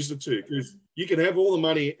confuse the two, because you can have all the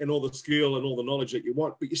money and all the skill and all the knowledge that you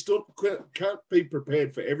want, but you still can't be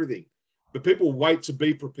prepared for everything. But people wait to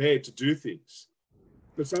be prepared to do things.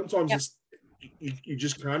 But sometimes you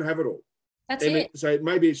just can't have it all. That's it. So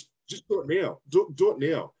maybe it's just do it now. Do it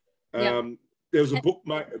now. There was a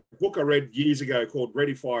book I read years ago called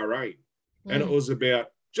Ready, Fire, Aim. And it was about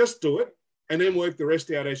just do it and then work the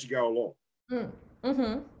rest out as you go along. And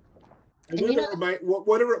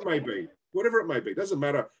whatever it may be, doesn't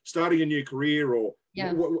matter. Starting a new career or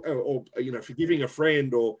forgiving a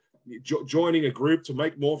friend or joining a group to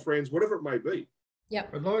make more friends, whatever it may be. Yeah.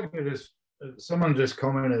 I'd like to someone just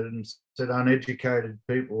commented and said uneducated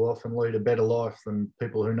people often lead a better life than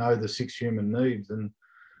people who know the 6 human needs. And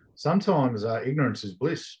sometimes ignorance is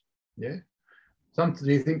bliss. Yeah. Do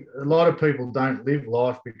you think a lot of people don't live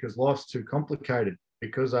life because life's too complicated,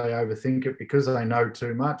 because they overthink it, because they know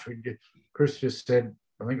too much? Chris just said,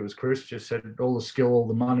 I think it was Chris just said, all the skill, all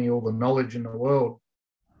the money, all the knowledge in the world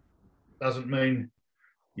doesn't mean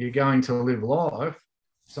you're going to live life.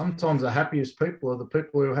 Sometimes the happiest people are the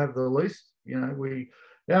people who have the least. How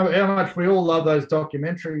much we all love those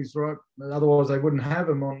documentaries, right? Otherwise they wouldn't have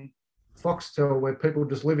them on Foxtel, where people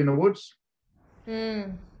just live in the woods.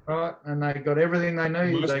 Right, and they got everything they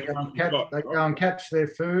need. They go and catch their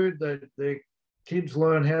food. Their kids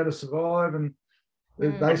learn how to survive, and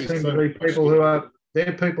they seem to be people who are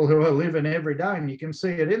living every day, and you can see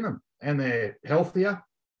it in them. And they're healthier.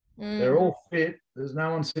 They're all fit. There's no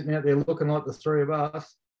one sitting out there looking like the three of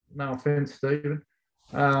us. No offence, Stephen.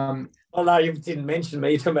 Oh no, you didn't mention me.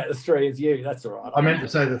 You're talking about the three of you. That's all right. I meant to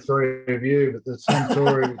say the three of you, but the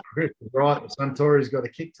Suntory, Chris is right. The Suntory's got a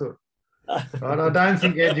kick to it. Right? I don't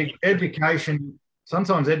think education,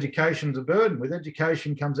 sometimes education's a burden. With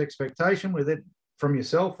education comes expectation with it from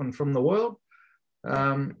yourself and from the world.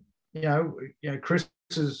 Chris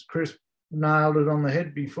nailed it on the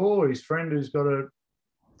head before. His friend who's got a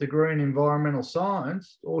degree in environmental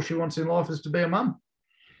science, all she wants in life is to be a mum.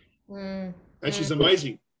 And she's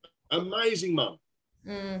amazing. Amazing mum.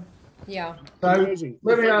 Yeah. So amazing.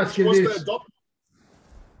 Let me ask you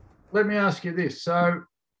this. So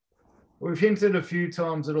we've hinted a few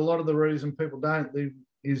times that a lot of the reason people don't live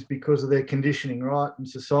is because of their conditioning, right? And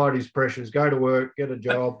society's pressures. Go to work, get a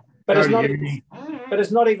job. But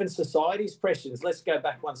it's not even society's pressures. Let's go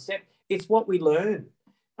back one step. It's what we learn.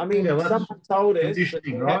 I mean, someone told us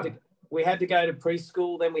that we had to go to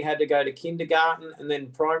preschool, then we had to go to kindergarten, and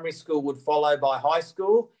then primary school would follow by high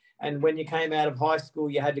school. And when you came out of high school,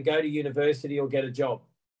 you had to go to university or get a job.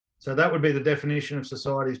 So that would be the definition of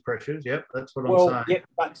society's pressures. Yep, that's what I'm saying. Yeah,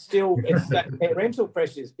 but still, it's that parental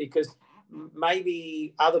pressures, because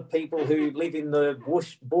maybe other people who live in the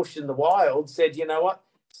bush and the wild said, you know what,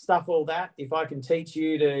 stuff all that. If I can teach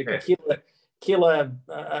you to kill a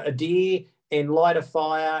deer and light a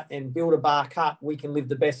fire and build a bark hut, we can live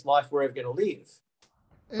the best life we're ever going to live.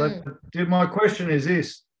 So my question is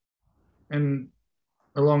this, and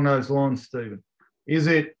along those lines, Stephen, is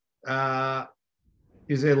there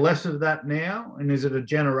less of that now, and is it a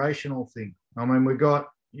generational thing? I mean, we got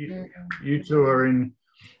you two are in,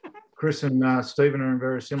 Chris and Stephen are in a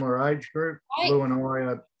very similar age group. Lou and I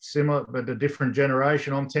are similar, but a different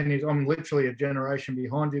generation. I'm 10 years. I'm literally a generation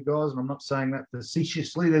behind you guys, and I'm not saying that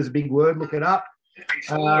facetiously. There's a big word. Look it up.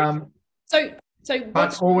 But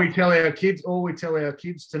all we tell our kids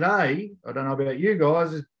today, I don't know about you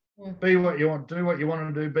guys, is be what you want, do what you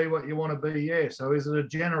want to do, be what you want to be. Yeah. So is it a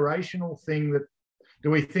generational thing that? Do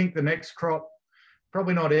we think the next crop,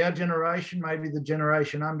 probably not our generation, maybe the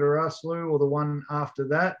generation under us, Lou, or the one after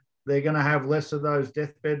that, they're going to have less of those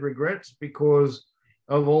deathbed regrets because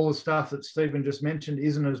of all the stuff that Stephen just mentioned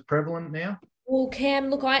isn't as prevalent now? Well, Cam,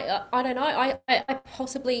 look, I don't know. I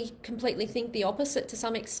possibly completely think the opposite to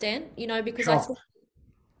some extent, because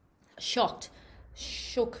shook.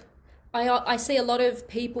 I see a lot of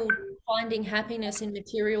people finding happiness in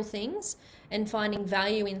material things and finding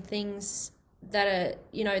value in things that are,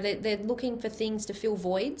 they're looking for things to fill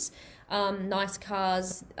voids, nice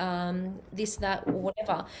cars, this, that, or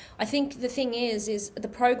whatever. I think the thing is the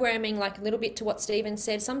programming, like a little bit to what Stephen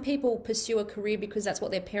said, some people pursue a career because that's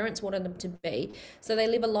what their parents wanted them to be. So they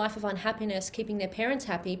live a life of unhappiness, keeping their parents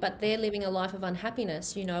happy, but they're living a life of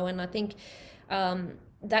unhappiness, and I think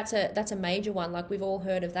that's a major one. Like we've all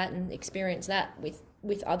heard of that and experienced that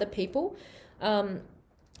with other people.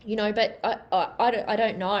 But I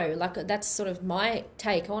don't know. Like that's sort of my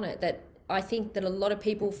take on it. That I think that a lot of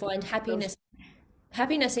people find happiness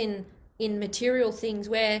in material things,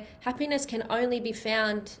 where happiness can only be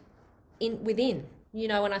found within.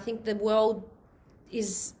 And I think the world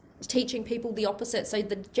is teaching people the opposite. So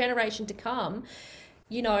the generation to come,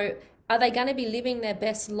 are they going to be living their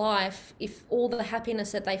best life if all the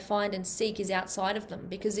happiness that they find and seek is outside of them?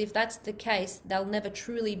 Because if that's the case, they'll never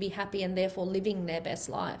truly be happy and therefore living their best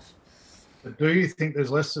life. But do you think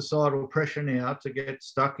there's less societal pressure now to get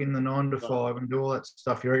stuck in the 9 to 5 and do all that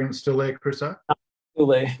stuff? You reckon it's still there, Chriso? Still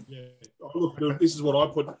there. Yeah. Look, this is what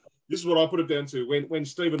I put it down to. When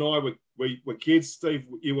Steve and I were kids, Steve,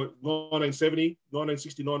 you were 1970,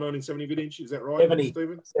 1969, 1970 vintage. Is that right, 70,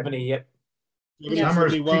 Stephen? 70, yep. Number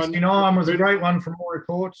 69 was a great one from all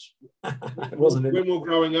reports. It wasn't. When we were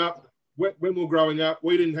growing up,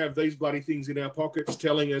 we didn't have these bloody things in our pockets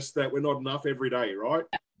telling us that we're not enough every day, right?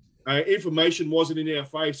 Information wasn't in our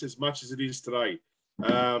face as much as it is today.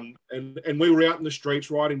 And we were out in the streets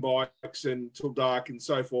riding bikes until dark and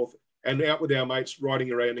so forth, and out with our mates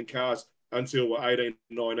riding around in cars until we're 18,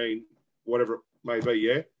 19, whatever it may be,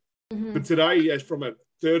 yeah? Mm-hmm. But today, as from a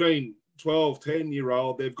 13, 12,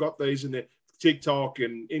 10-year-old, they've got these in their TikTok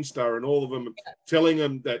and Insta and all of them telling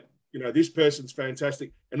them that, you know, this person's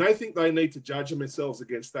fantastic. And they think they need to judge themselves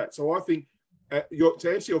against that. So I think,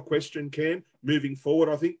 to answer your question, Cam, moving forward,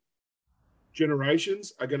 I think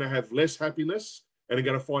generations are going to have less happiness and are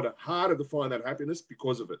going to find it harder to find that happiness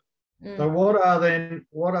because of it. So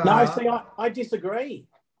No, see, I disagree.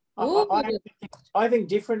 I think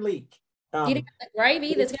differently. You don't have the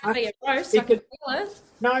gravy, there's going to be a roast. I can feel it.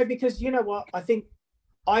 No, because you know what? I think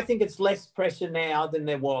it's less pressure now than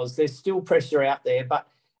there was. There's still pressure out there, but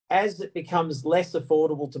as it becomes less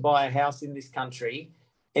affordable to buy a house in this country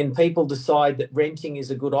and people decide that renting is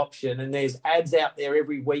a good option, and there's ads out there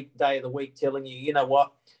every day of the week telling you, you know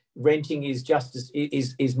what, renting is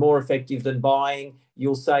is more effective than buying,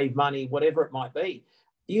 you'll save money, whatever it might be.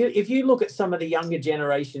 If you look at some of the younger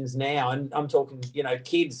generations now, and I'm talking, you know,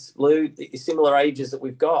 kids, Lou, similar ages that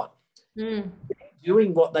we've got,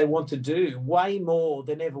 doing what they want to do way more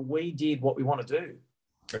than ever we did what we want to do.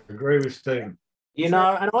 I agree with Steve. You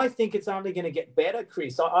know, and I think it's only going to get better,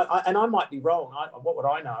 Chris. And I might be wrong. What would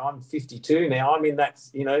I know? I'm 52 now. I mean,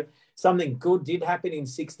 that's, you know, something good did happen in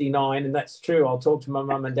 69, and that's true. I'll talk to my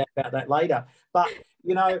mum and dad about that later. But,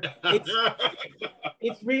 you know,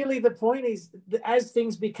 it's really, the point is that as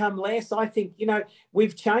things become less, I think, you know,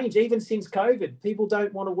 we've changed even since COVID. People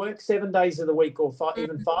don't want to work 7 days of the week or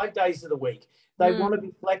even 5 days of the week. They want to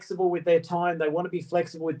be flexible with their time. They want to be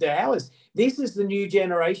flexible with their hours. This is the new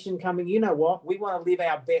generation coming. You know what? We want to live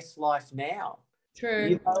our best life now. True.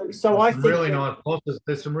 You know? So I think nice bosses.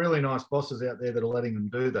 There's some really nice bosses out there that are letting them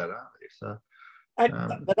do that, aren't there? So,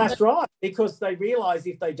 but that's right, because they realise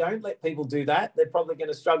if they don't let people do that, they're probably going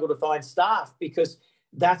to struggle to find staff, because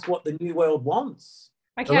that's what the new world wants.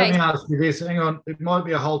 Okay. So let me ask you this. Hang on. It might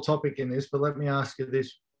be a whole topic in this, but let me ask you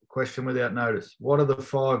this question without notice. What are the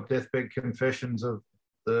 5 deathbed confessions of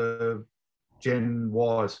the Gen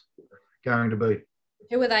Ys going to be?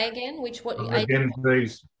 Who are they again? What Gen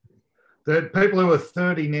Zs. The people who are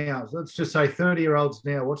 30 now, let's just say 30-year-olds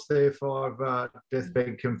now, what's their 5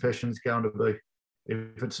 deathbed confessions going to be?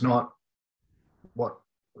 If it's not what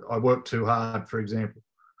I work too hard, for example.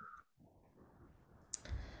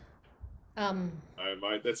 Oh,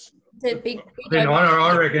 mate, that's the big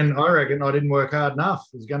I reckon I didn't work hard enough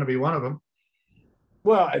is going to be one of them.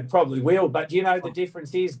 Well, it probably will, but you know, the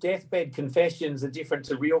difference is deathbed confessions are different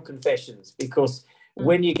to real confessions, because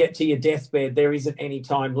when you get to your deathbed, there isn't any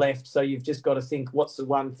time left. So you've just got to think, what's the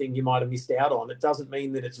one thing you might have missed out on? It doesn't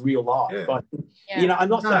mean that it's real life. Yeah. But, you know, I'm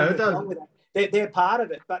not saying it's wrong with that. They're part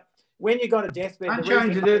of it. But when you got a deathbed... Don't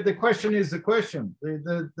change it. The question is the question.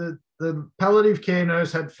 The palliative care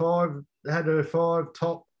nurse had her 5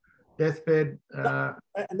 top deathbed... and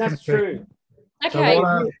that's true. Okay. So what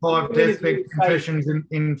are 5 deathbed confessions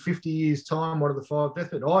in 50 years' time? What are the 5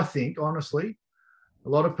 deathbed? I think, honestly, a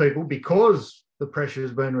lot of people, because the pressure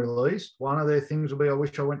has been released, one of their things will be, I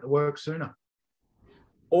wish I went to work sooner.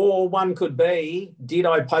 Or one could be, did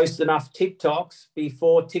I post enough TikToks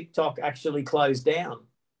before TikTok actually closed down?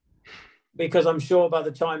 Because I'm sure by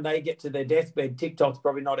the time they get to their deathbed, TikTok's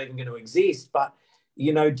probably not even going to exist. But,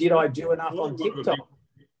 you know, did I do enough on TikTok?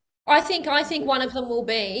 I think one of them will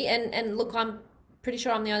be, and look, I'm pretty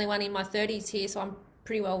sure I'm the only one in my 30s here, so I'm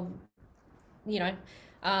pretty well, you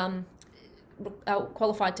know,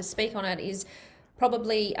 qualified to speak on it, is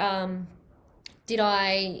probably did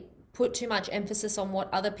I put too much emphasis on what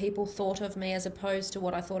other people thought of me as opposed to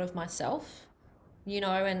what I thought of myself, you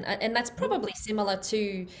know, and that's probably similar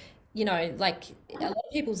to, you know, like a lot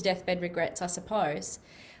of people's deathbed regrets, I suppose.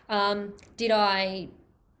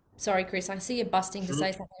 Sorry, Chris, I see you busting to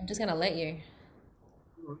say something. I'm just going to let you.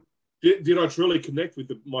 Did I truly connect with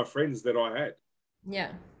my friends that I had?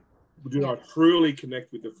 Yeah. Did I truly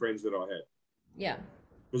connect with the friends that I had? Yeah.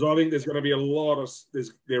 Because I think there's going to be a lot of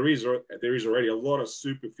there is already a lot of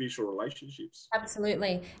superficial relationships.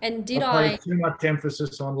 Absolutely. And did I place too much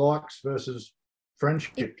emphasis on likes versus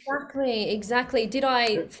friendships? Exactly. Did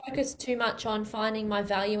I focus too much on finding my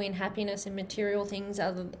value in happiness and material things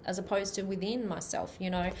as opposed to within myself?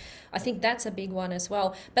 You know, I think that's a big one as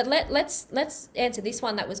well. But let's answer this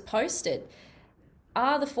one that was posted.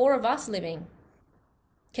 Are the four of us living?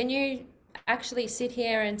 Can you actually sit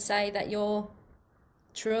here and say that you're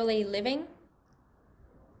truly living?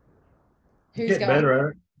 Who's going? Better at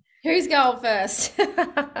it. Who's going first?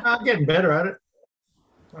 I'm getting better at it.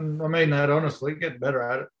 I mean that honestly, getting better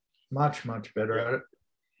at it. Much, much better at it.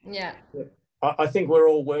 Yeah. I think we're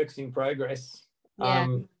all works in progress.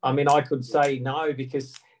 Yeah. I mean, I could say no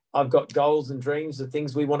because I've got goals and dreams of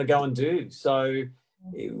things we want to go and do. So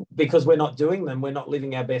because we're not doing them, we're not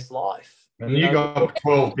living our best life. And you got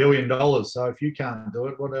 $12 billion, so if you can't do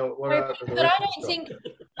it, what else? But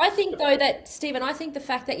I think though that, Stephen, I think the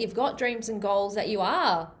fact that you've got dreams and goals that you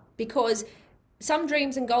are, because some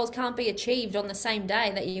dreams and goals can't be achieved on the same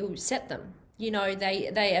day that you set them. You know,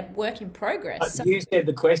 they are work in progress. So, you said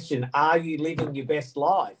the question, are you living your best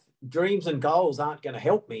life? Dreams and goals aren't going to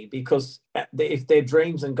help me because if they're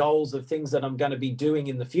dreams and goals of things that I'm going to be doing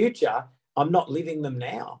in the future, I'm not living them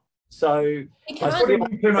now. So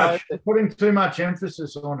putting too much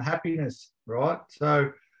emphasis on happiness, right?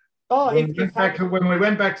 So when we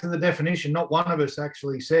went back to the definition, not one of us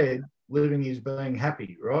actually said living is being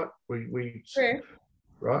happy, right? True.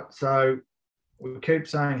 Right. So we keep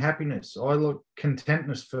saying happiness. I look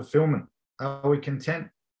contentness, fulfillment. Are we content?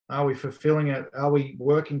 Are we fulfilling it? Are we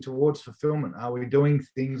working towards fulfillment? Are we doing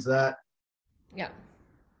things that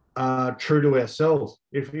are true to ourselves?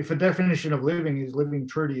 If a definition of living is living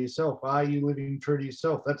true to yourself, are you living true to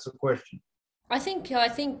yourself? That's the question. I think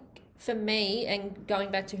for me, and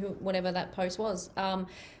going back to whatever that post was,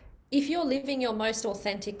 if you're living your most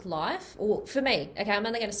authentic life, or for me, okay, I'm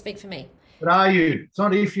only going to speak for me. But are you? It's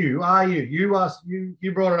not if you. Are you?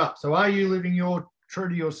 You brought it up. So are you living your true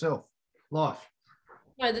to yourself life?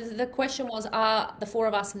 No, the question was, are the four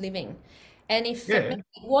of us living? And if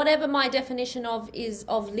whatever my definition of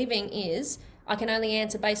living is, I can only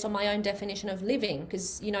answer based on my own definition of living,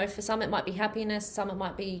 because, you know, for some it might be happiness, some it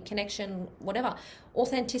might be connection, whatever.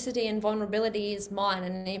 Authenticity and vulnerability is mine,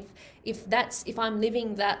 and if I'm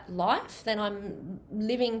living that life, then I'm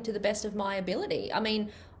living to the best of my ability. I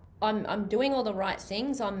mean, I'm doing all the right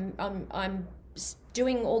things. I'm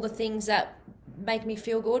doing all the things that make me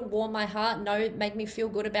feel good, warm my heart, make me feel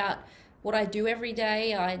good about what I do every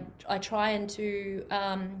day. I try and to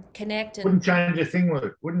connect. And wouldn't change a thing,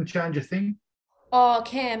 Luke. Wouldn't change a thing. Oh,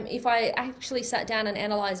 Cam, if I actually sat down and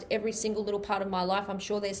analysed every single little part of my life, I'm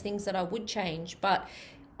sure there's things that I would change. But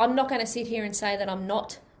I'm not going to sit here and say that I'm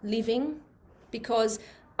not living, because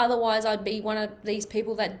otherwise I'd be one of these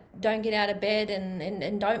people that don't get out of bed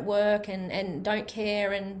and don't work and don't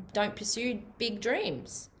care and don't pursue big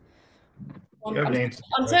dreams. I'm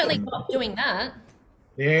certainly not doing that.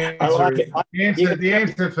 The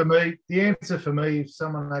answer for me, if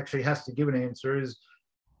someone actually has to give an answer, is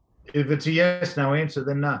if it's a yes, no answer,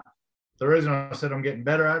 then no. The reason I said I'm getting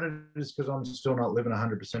better at it is because I'm still not living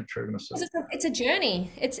 100% true to myself. It's a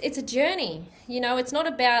journey. It's a journey. You know, it's not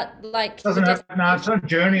about like. It's not a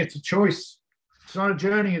journey. It's a choice. It's not a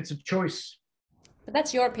journey. It's a choice. But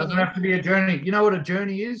that's your opinion. It doesn't have to be a journey. You know what a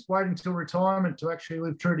journey is? Waiting till retirement to actually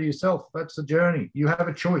live true to yourself. That's a journey. You have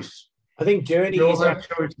a choice. I think journey is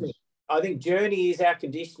our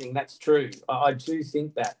conditioning. That's true. I do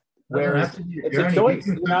think that. Whereas it's a choice.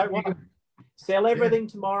 You know what? Sell everything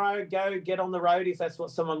tomorrow, go get on the road if that's what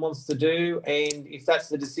someone wants to do. And if that's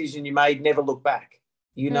the decision you made, never look back.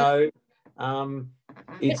 You know, we're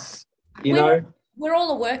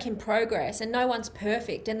all a work in progress, and no one's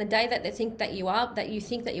perfect. And the day that you think that you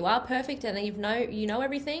are perfect and you know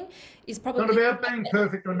everything is probably not about being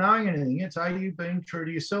perfect or knowing anything. It's, are you being true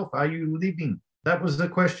to yourself? Are you living? That was the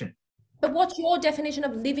question. But what's your definition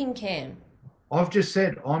of living, Cam? I've just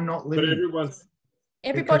said I'm not living. But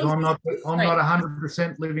everybody's I'm not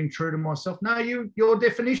 100% living true to myself. No, your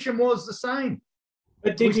definition was the same.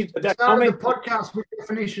 But did you started the podcast with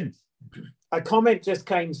definitions? A comment just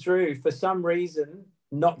came through. For some reason,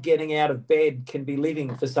 not getting out of bed can be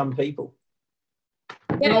living for some people.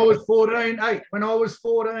 When I was 14,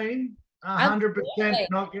 100%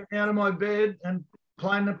 not getting out of my bed and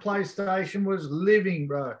playing the PlayStation was living,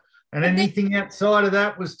 bro. And anything outside of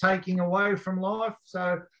that was taking away from life.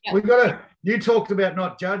 So we've got to. You talked about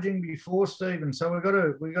not judging before, Stephen. So we've got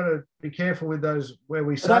to be careful with those where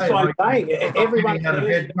we say. That's what I'm saying. Everyone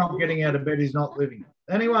not getting out of bed is not living.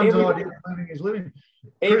 Anyone's idea of living is living.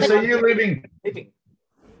 Chris, are you living? Living.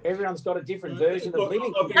 Everyone's got a different version of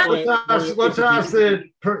living. Let's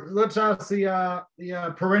ask the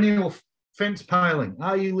perennial fence paling.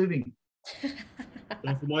 Are you living?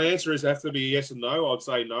 My answer is have to be yes and no. I'd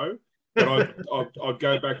say no, but I'd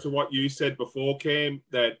go back to what you said before, Cam.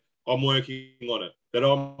 That I'm working on it. That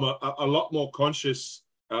I'm a lot more conscious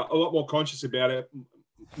about it,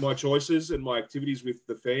 my choices and my activities with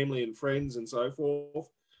the family and friends and so forth,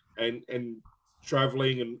 and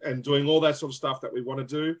traveling and doing all that sort of stuff that we want to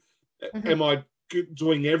do. Mm-hmm. Am I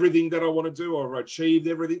doing everything that I want to do, or have I achieved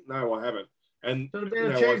everything? No, I haven't. And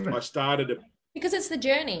I started because it's the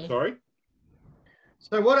journey. Sorry.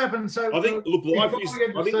 So what happens? So I think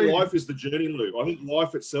life is the journey, Lou. I think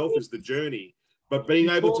life itself is the journey, but being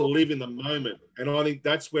able to live in the moment, and I think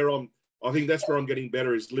that's where I'm getting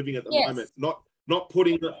better, is living at the moment, not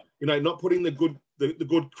putting the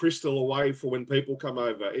good crystal away for when people come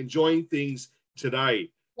over, enjoying things today.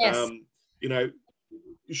 Yes.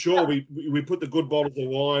 Sure, we put the good bottles of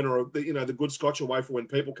wine or the good scotch away for when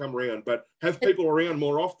people come around, but have people around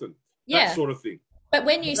more often. That sort of thing. But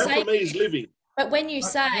when you say for me is living. But when you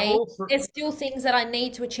say there's still things that I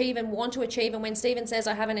need to achieve and want to achieve, and when Stephen says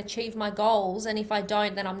I haven't achieved my goals, and if I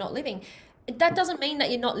don't, then I'm not living, that doesn't mean that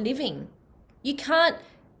you're not living. You can't,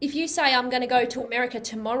 if you say I'm going to go to America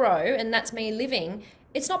tomorrow and that's me living,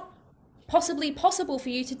 it's not possibly possible for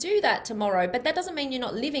you to do that tomorrow, but that doesn't mean you're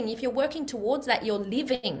not living. If you're working towards that, you're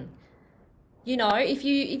living. If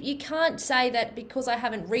you can't say that because I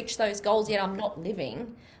haven't reached those goals yet, I'm not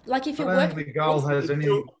living. Like if you're working, I don't think the goal has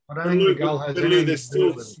any. There's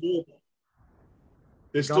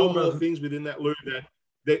still more things within that, Lou.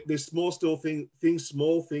 That there's small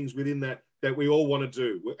things within that we all want to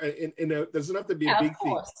do. And it doesn't have to be a big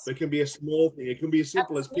thing. It can be a small thing. It can be as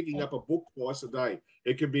simple as picking up a book twice a day.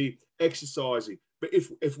 It can be exercising. But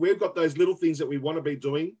if we've got those little things that we want to be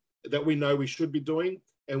doing, that we know we should be doing,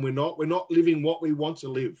 and we're not living what we want to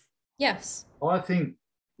live. Yes. I think.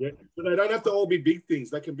 Yeah. So they don't have to all be big things.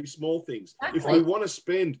 They can be small things. Exactly. If we want to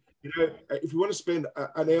spend,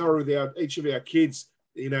 an hour with each of our kids,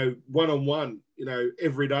 one-on-one,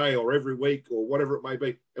 every day or every week or whatever it may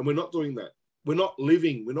be, and we're not doing that, we're not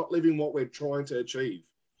living what we're trying to achieve.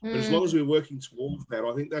 But as long as we're working towards that,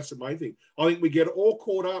 I think that's the main thing. I think we get all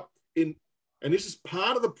caught up in, and this is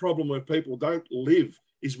part of the problem where people don't live,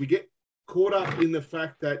 is we get caught up in the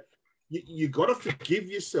fact that you got to forgive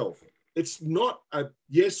yourself. It's not a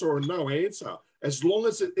yes or a no answer, as long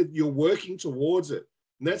as you're working towards it.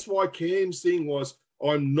 And that's why Cam's thing was,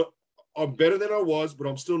 I'm better than I was, but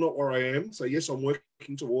I'm still not where I am. So yes, I'm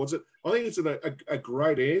working towards it. I think it's a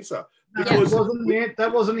great answer. Because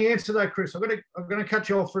that wasn't the answer though, Chris. I'm going to cut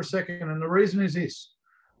you off for a second. And the reason is this.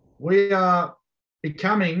 We are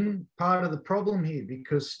becoming part of the problem here,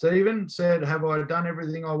 because Stephen said, have I done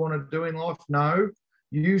everything I want to do in life? No.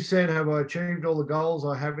 You said, have I achieved all the goals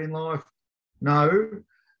I have in life? No.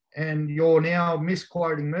 And you're now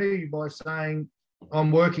misquoting me by saying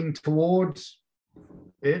I'm working towards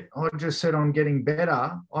it. I just said I'm getting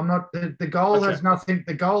better. I'm not. The goal has nothing.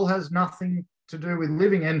 The goal has nothing to do with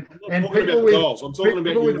living. And people with goals. I'm talking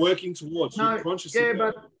about you working towards. No, yeah,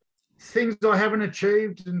 but things I haven't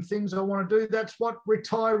achieved and things I want to do. That's what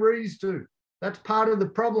retirees do. That's part of the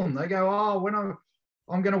problem. They go, oh, when I'm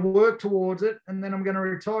going to work towards it, and then I'm going to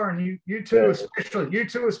retire. And you two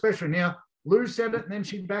especially. Now, Lou said it, and then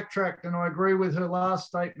she backtracked, and I agree with her last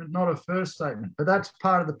statement, not her first statement. But that's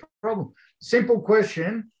part of the problem. Simple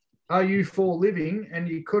question: are you for living? And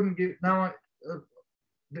you couldn't give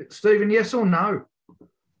Stephen, yes or no?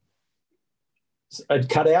 I'd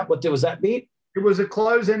cut out. What was that bit? It was a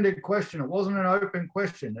close-ended question. It wasn't an open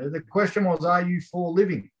question. The question was, are you for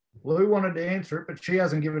living? Lou wanted to answer it, but she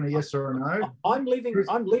hasn't given a yes or a no. I'm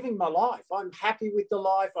living my life. I'm happy with the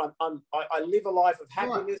life. I live a life of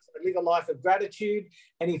happiness. Right. I live a life of gratitude.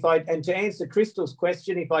 And to answer Crystal's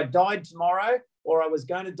question, if I died tomorrow, or I was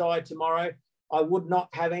going to die tomorrow, I would not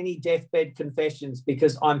have any deathbed confessions,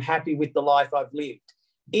 because I'm happy with the life I've lived.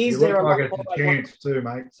 Is there a lot more chance too,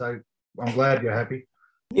 mate? So I'm glad you're happy.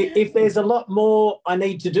 If there's a lot more I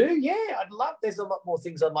need to do, there's a lot more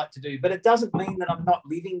things I'd like to do, but it doesn't mean that I'm not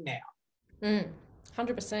living now.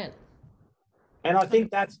 100%. And I think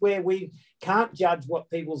that's where we can't judge what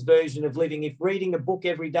people's version of living. If reading a book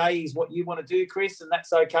every day is what you want to do, Chris, and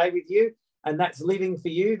that's okay with you, and that's living for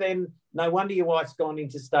you, then no wonder your wife's gone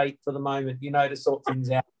interstate for the moment, to sort things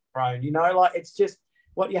out on her own. It's just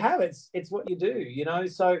what you have. It's what you do,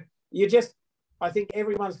 So I think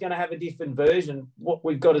everyone's going to have a different version. What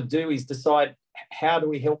we've got to do is decide, how do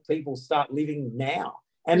we help people start living now?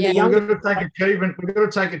 And Yeah. the younger, We've got to take achievement. We've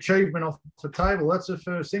got to take achievement off the table. That's the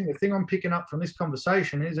first thing. The thing I'm picking up from this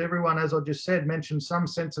conversation is everyone, as I just said, mentioned some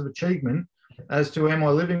sense of achievement as to am I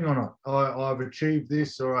living or not. I've achieved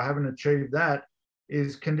this or I haven't achieved that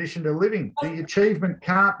is conditioned to living. The achievement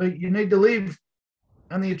can't be. You need to live,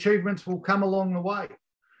 and the achievements will come along the way.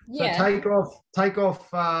 Yeah. So take off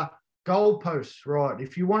goalposts, right?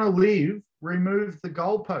 If you want to live, remove the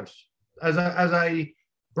goalposts as a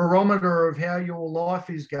barometer of how your life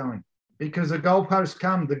is going, because the goalposts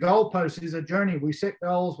come. The goalpost is a journey. We set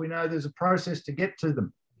goals. We know there's a process to get to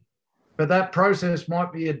them, but that process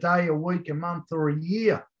might be a day, a week, a month, or a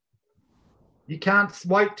year. You can't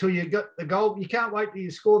wait till you get the goal. You can't wait till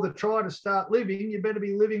you score the try to start living. You better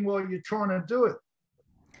be living while you're trying to do it.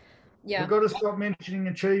 Yeah. We've got to stop mentioning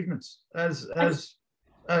achievements as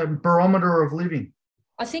a barometer of living.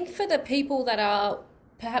 I think for the people that are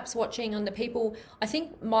perhaps watching, on the people, I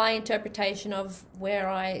think my interpretation of where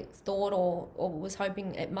I thought or was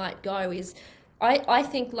hoping it might go is, I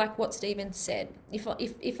think like what Stephen said.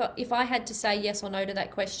 If I had to say yes or no to that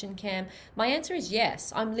question, Cam, my answer is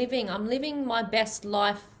yes. I'm living my best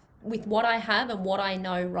life with what I have and what I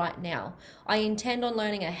know right now. I intend on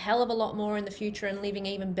learning a hell of a lot more in the future and living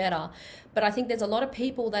even better. But I think there's a lot of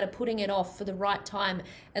people that are putting it off for the right time.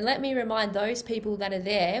 And let me remind those people that are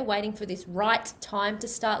there waiting for this right time to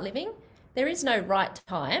start living, there is no right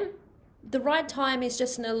time. The right time is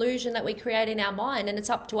just an illusion that we create in our mind, and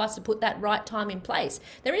it's up to us to put that right time in place.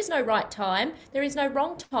 There is no right time. There is no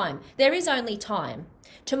wrong time. There is only time.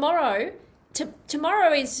 Tomorrow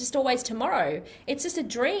is just always tomorrow. It's just a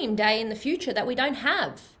dream day in the future that we don't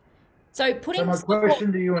have. So my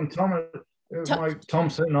question to you and Thomas,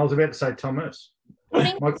 Thompson, I was about to say Thomas.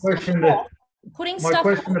 My question to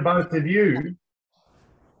both of you,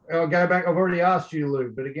 I'll go back. I've already asked you,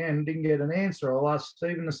 Lou, but again, didn't get an answer. I'll ask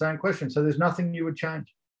Stephen the same question. So there's nothing you would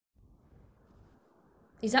change.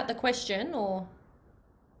 Is that the question, or?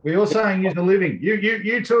 We're saying you're living.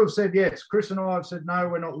 You two have said yes. Chris and I have said no,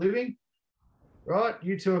 we're not living. Right?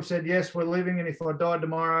 You two have said yes, we're living, and if I died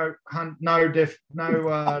tomorrow, no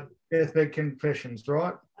deathbed confessions.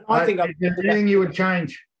 Right? I think is there anything you would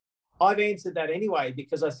change? I've answered that anyway,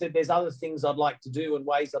 because I said there's other things I'd like to do and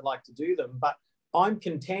ways I'd like to do them, but I'm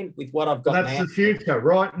content with what I've got now. That's the future.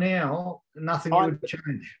 Right now, nothing would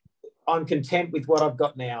change. I'm content with what I've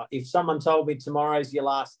got now. If someone told me tomorrow's your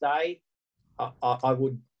last day, I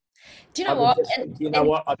would. Do you know what?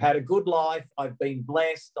 What? I've had a good life. I've been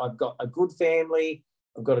blessed. I've got a good family.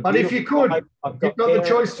 I've got a. But if you could, life, you've got the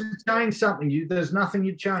choice to change something. There's nothing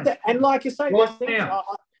you'd change. And like you say, right now,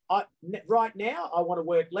 I want to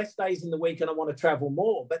work less days in the week and I want to travel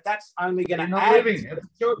more. But that's only going to add. Living. It's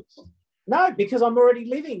a choice. No, because I'm already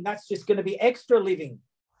living. That's just going to be extra living.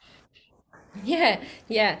 Yeah.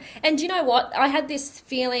 And do you know what? I had this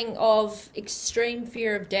feeling of extreme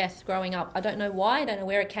fear of death growing up. I don't know why. I don't know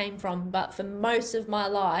where it came from. But for most of my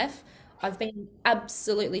life, I've been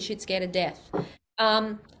absolutely shit scared of death.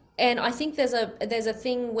 And I think there's a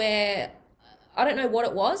thing where, I don't know what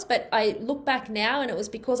it was, but I look back now and it was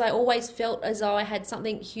because I always felt as though I had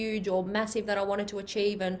something huge or massive that I wanted to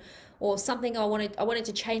achieve, or something I wanted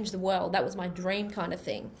to change the world. That was my dream kind of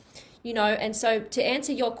thing, and so to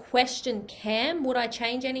answer your question, Cam, would I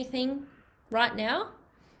change anything right now?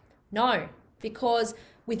 No, because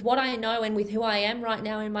with what I know and with who I am right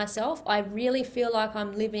now in myself, I really feel like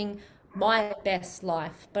I'm living my best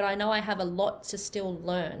life, but I know I have a lot to still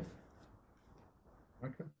learn.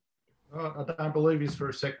 Okay. I don't believe you for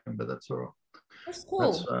a second, but that's all right. That's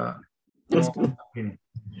cool. That's cool.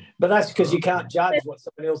 But that's because you can't judge what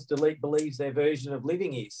someone else believes their version of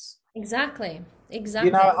living is. Exactly.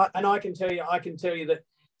 And I can tell you that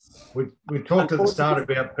we talked at the start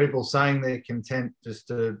about people saying they're content just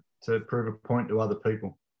to prove a point to other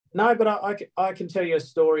people. No, but I can tell you a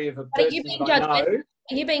story of a person I know.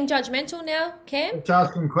 Are you being judgmental now, Cam? It's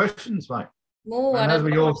asking questions, mate. Oh, and as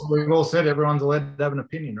we've all said, everyone's allowed to have an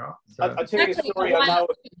opinion, right? So. I'll tell you a story I know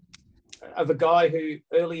of a guy who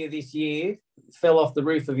earlier this year fell off the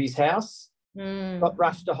roof of his house, got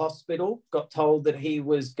rushed to hospital, got told that he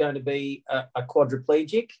was going to be a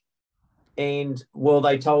quadriplegic. And,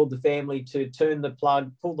 they told the family to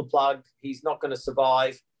pull the plug. He's not going to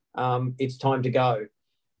survive. It's time to go.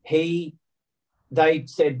 They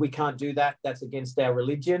said, we can't do that. That's against our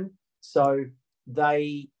religion. So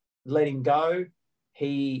they let him go.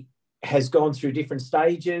 He has gone through different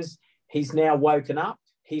stages. He's now woken up.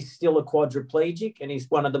 He's still a quadriplegic, and he's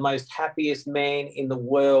one of the most happiest men in the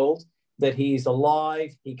world that he is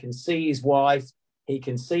alive. He can see his wife. He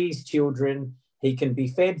can see his children. He can be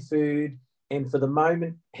fed food, And for the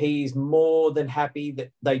moment, he's more than happy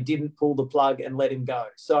that they didn't pull the plug and let him go.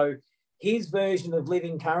 So his version of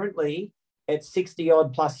living currently at 60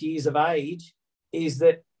 odd plus years of age is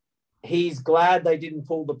that he's glad they didn't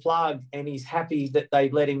pull the plug and he's happy that they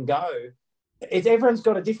let him go. Everyone's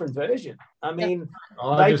got a different version. I mean,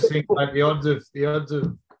 I just think like the odds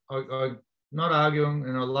of I'm not arguing,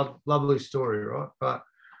 and I lovely story, right? But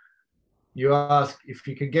you ask if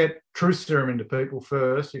you could get truth serum into people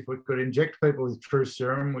first, if we could inject people with truth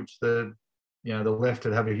serum, which the left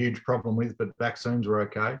would have a huge problem with, but vaccines were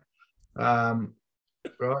okay.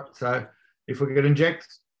 Right. So if we could inject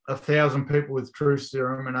 1,000 people with truth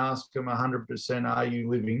serum and ask them 100%, are you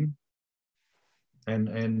living?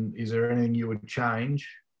 And is there anything you would change?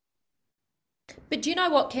 But do you know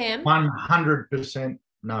what, Cam? 100%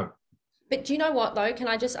 no. But do you know what, though? Can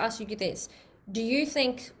I just ask you this? Do you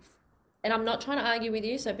think, and I'm not trying to argue with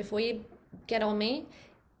you, so before you get on me,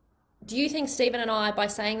 do you think Stephen and I, by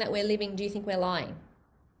saying that we're living, do you think we're lying?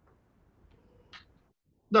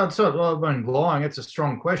 No, it's not. Well, I mean, lying, it's a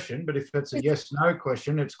strong question, but if it's a yes-no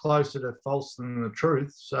question, it's closer to false than the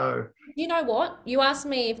truth. So, you know what? You asked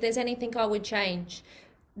me if there's anything I would change.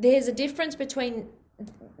 There's a difference between,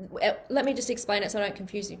 let me just explain it so I don't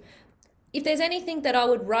confuse you. If there's anything that I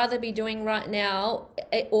would rather be doing right now,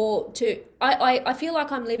 I feel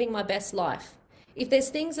like I'm living my best life. If there's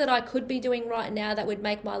things that I could be doing right now that would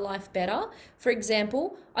make my life better, for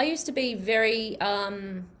example, I used to be very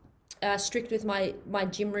strict with my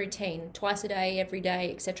gym routine, twice a day, every day,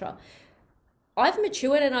 etc. I've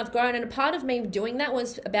matured and I've grown, and a part of me doing that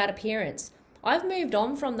was about appearance. I've moved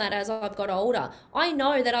on from that as I've got older. I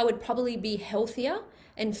know that I would probably be healthier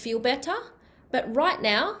and feel better, but right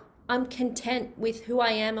now I'm content with who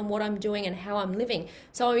I am and what I'm doing and how I'm living.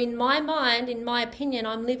 So in my mind, in my opinion,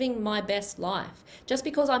 I'm living my best life. Just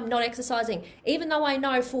because I'm not exercising, even though I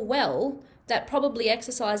know full well that probably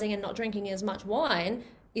exercising and not drinking as much wine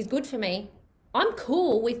is good for me, I'm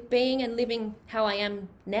cool with being and living how I am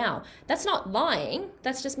now. That's not lying.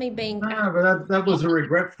 That's just me being. No, but that was a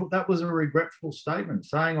regretful statement.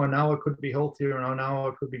 Saying I know I could be healthier and I know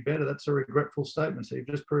I could be better. That's a regretful statement. So you've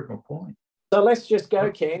just proved my point. So let's just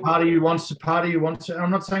go, Cam. Part of you wants to.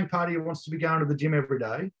 I'm not saying part of you wants to be going to the gym every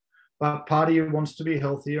day, but part of you wants to be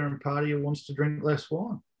healthier and part of you wants to drink less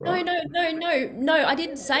wine. Right? No. I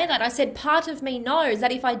didn't say that. I said part of me knows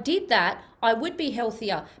that if I did that, I would be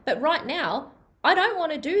healthier. But right now, I don't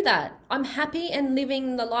want to do that. I'm happy and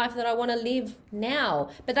living the life that I want to live now.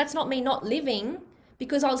 But that's not me not living,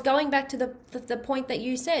 because I was going back to the point that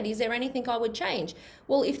you said, is there anything I would change?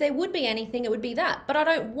 Well, if there would be anything, it would be that. But I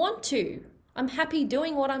don't want to. I'm happy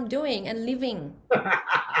doing what I'm doing and living.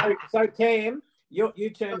 So Cam, you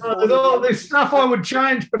turned 40. With all this stuff I would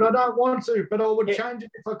change, but I don't want to. But I would change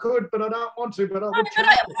it if I could, but I don't want to. But I would change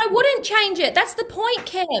it. I wouldn't change it. That's the point,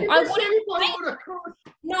 Cam. I wouldn't.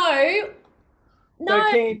 No.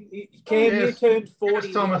 So Cam, you turned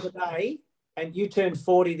 40 the other day, and you turned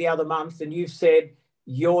 40 the other month, and you've said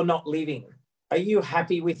you're not living. Are you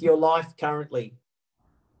happy with your life currently?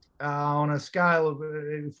 On a scale of,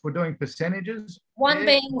 if we're doing percentages, 1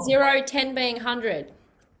 being 0, 10 being 100.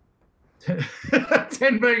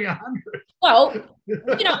 10 being 100. Well,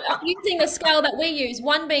 using the scale that we use,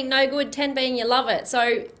 1 being no good, 10 being you love it.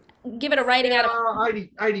 So give it a rating out of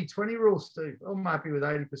 80-20 rule, Steve. I'm happy with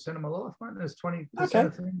 80% of my life, mate. There's 20%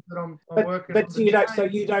 of things that I'm working on. But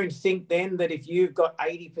you don't think then that if you've got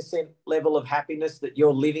 80% level of happiness that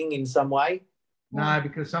you're living in some way? No,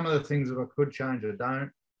 because some of the things that I could change, I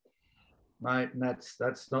don't. Mate, and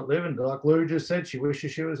that's not living. Like Lou just said, she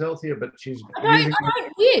wishes she was healthier, but she's using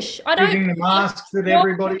the masks that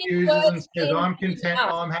everybody uses and says, I'm content,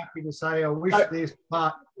 I'm happy to say I wish this,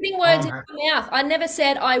 but putting words in my mouth. I never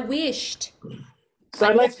said I wished.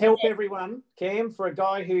 So let's help everyone, Cam, for a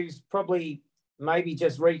guy who's probably maybe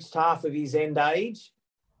just reached half of his end age,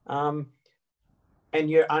 and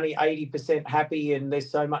you're only 80% happy and there's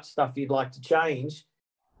so much stuff you'd like to change.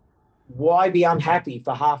 Why be unhappy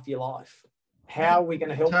for half your life? How are we going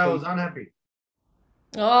to help you? I was unhappy.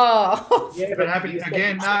 Oh, yeah, but happy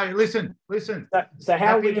again. No, listen. So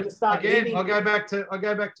how are we going to start again? living? I go back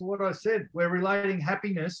to what I said. We're relating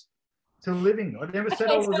happiness to living. I never said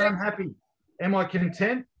I was unhappy. Am I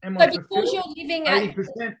content? Am I because you're living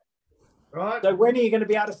 80%? Right. So when are you going to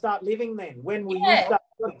be able to start living then? When will you start?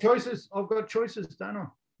 I've got choices. I've got choices, don't I?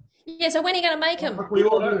 Yeah, so when are you going to make them? We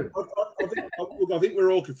all do. I think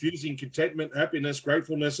we're all confusing contentment, happiness,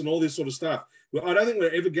 gratefulness, and all this sort of stuff. Well, I don't think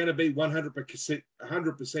we're ever going to be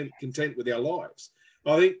 100% content with our lives.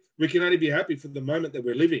 I think we can only be happy for the moment that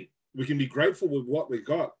we're living. We can be grateful with what we've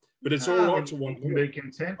got, but it's all right to want more. Be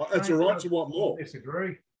content. It's all right to want more. I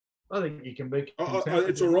disagree. I think you can be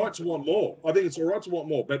it's all right to want more. I think it's all right to want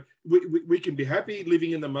more, but we can be happy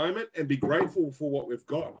living in the moment and be grateful for what we've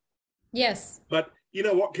got. Yes. But you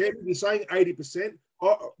know what, Cam, you're saying 80%.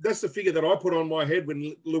 That's the figure that I put on my head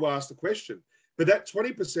when Lou asked the question. But that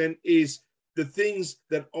 20% is the things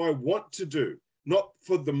that I want to do, not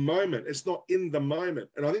for the moment. It's not in the moment.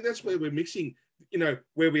 And I think that's where we're mixing, you know,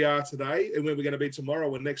 where we are today and where we're going to be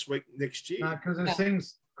tomorrow and next week, next year. No, because there's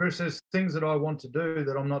things, Chris, there's things that I want to do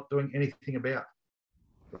that I'm not doing anything about,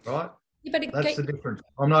 right? Yeah, but That's the difference.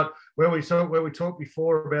 I'm not where we talked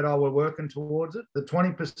before about we're working towards it. The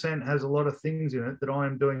 20% has a lot of things in it that I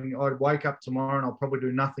am doing. I'd wake up tomorrow and I'll probably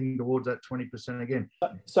do nothing towards that 20% again.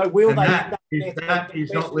 So will they? That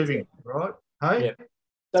is not living, right? Hey. Yeah.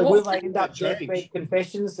 So will they end up deathbed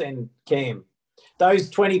confessions then, Cam? Those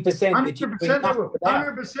 20% that you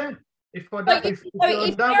 100%. If I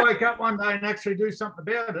don't wake up one day and actually do something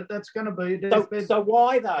about it, that's going to be a deathbed. So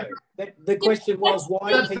why though? The question was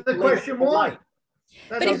why. That's the question. Why?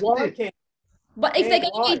 But if they're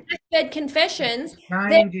going to be deathbed confessions,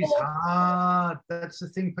 change is hard. That's the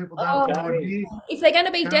thing people don't know. If they're going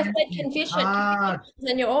to be deathbed confessions,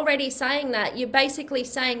 and you're already saying that, you're basically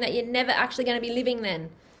saying that you're never actually going to be living then.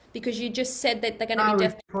 Because you just said that they're going to be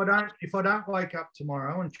deathbed. If I don't wake up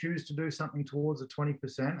tomorrow and choose to do something towards the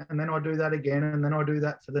 20%, and then I do that again, and then I do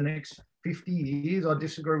that for the next 50 years, I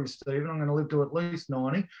disagree with Stephen. I'm going to live to at least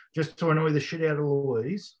 90 just to annoy the shit out of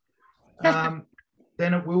Louise.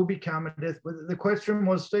 Then it will become a death. But the question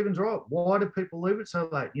was, Stephen's right. Why do people leave it so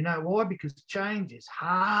late? You know why? Because change is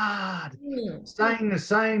hard. Staying the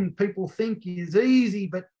same, people think is easy,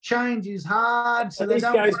 but change is hard. So this they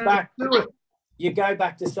don't goes want back. to do it. You go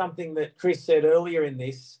back to something that Chris said earlier in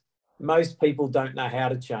this. Most people don't know how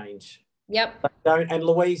to change. Yep. They don't, and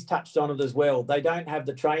Louise touched on it as well. They don't have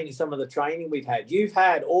the training, some of the training we've had. You've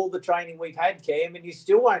had all the training we've had, Cam, and you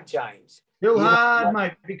still won't change. Still hard,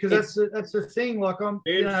 mate, because that's the thing. Like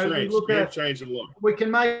we change a lot. We can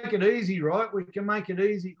make it easy, right? We can make it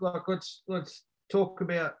easy. Like let's talk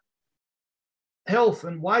about health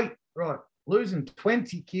and weight, right? Losing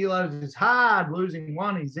 20 kilos is hard. Losing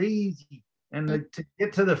 1 is easy. And to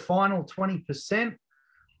get to the final 20%,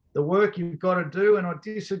 the work you've got to do, and I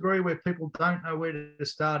disagree where people don't know where to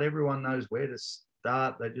start. Everyone knows where to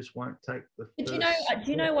start. They just won't take the first But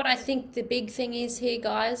do you know what I think the big thing is here,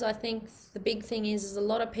 guys? I think the big thing is a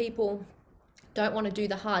lot of people don't want to do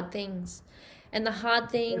the hard things. And the hard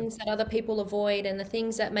things that other people avoid, and the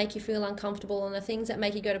things that make you feel uncomfortable, and the things that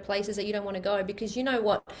make you go to places that you don't want to go. Because you know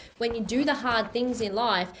what? When you do the hard things in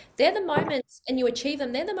life, they're the moments, and you achieve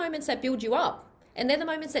them, they're the moments that build you up. And they're the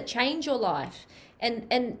moments that change your life.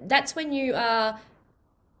 And that's when you are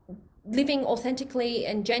living authentically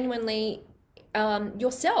and genuinely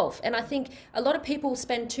yourself. And I think a lot of people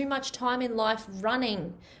spend too much time in life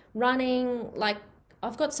running like,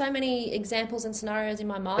 I've got so many examples and scenarios in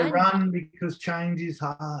my mind. They run because change is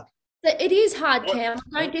hard. It is hard, Cam.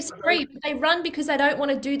 I don't disagree. But they run because they don't want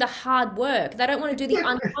to do the hard work. They don't want to do the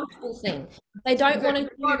uncomfortable thing. They don't want to do.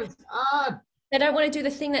 It's hard. They don't want to do the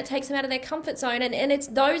thing that takes them out of their comfort zone. And it's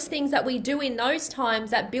those things that we do in those times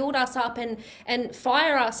that build us up and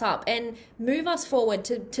fire us up and move us forward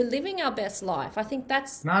to living our best life. I think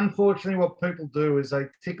that's... And unfortunately, what people do is they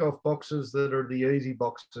tick off boxes that are the easy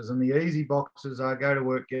boxes. And the easy boxes are go to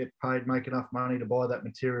work, get paid, make enough money to buy that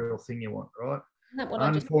material thing you want, right? Isn't that what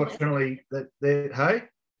Unfortunately, hey?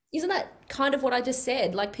 Isn't that kind of what I just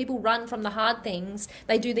said? Like, people run from the hard things,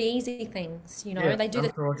 they do the easy things, you know. Yeah, they do.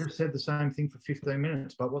 I just said the same thing for 15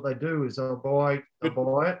 minutes, but what they do is they'll buy it.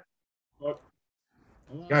 Go,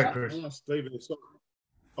 Chris. I'll ask Stephen this.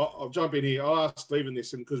 I'll jump in here. I'll ask Stephen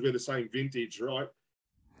this, because we're the same vintage, right?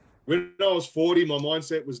 When I was 40, my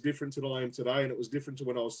mindset was different to what I am today, and it was different to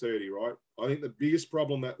when I was 30, right? I think the biggest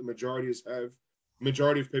problem that the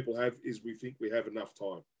majority of people have, is we think we have enough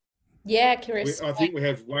time. Yeah, Chris. I think we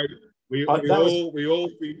have way. We all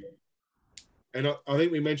think, and I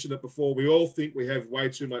think we mentioned it before. We all think we have way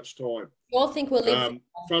too much time. We all think we'll live.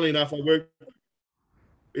 Funnily enough, I worked.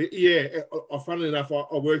 Yeah, funnily enough,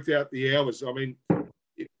 I worked out the hours. I mean,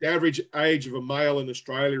 the average age of a male in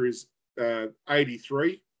Australia is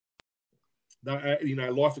 83.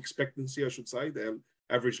 Life expectancy, I should say. The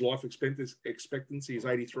average life expectancy is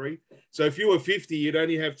 83. So if you were 50, you'd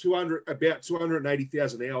only have about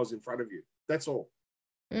 280,000 hours in front of you. That's all.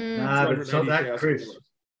 No, but it's not that, Chris. Hours.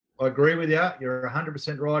 I agree with you. You're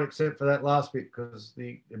 100% right, except for that last bit, because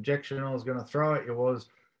the objection I was going to throw at you was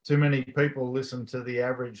too many people listen to the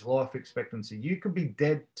average life expectancy. You could be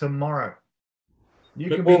dead tomorrow. You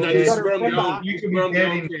could be dead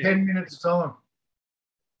in 10 minutes' time.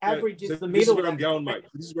 Average is the middle. This is where I'm going, mate.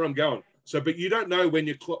 This is where I'm going. So, but you don't know when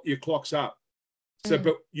your clock's up. So,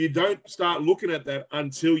 but you don't start looking at that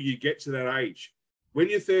until you get to that age. When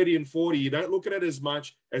you're 30 and 40, you don't look at it as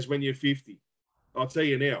much as when you're 50. I'll tell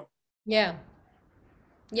you now. Yeah.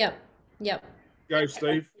 Yep. Go,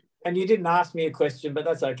 Steve. And you didn't ask me a question, but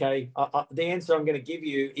that's okay. The answer I'm going to give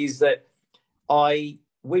you is that we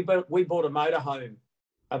bought a motorhome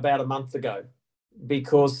about a month ago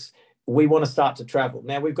because we want to start to travel.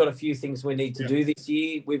 Now, we've got a few things we need to do this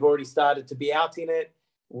year. We've already started to be out in it.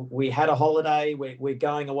 We had a holiday. We're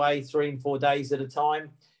going away 3 and 4 days at a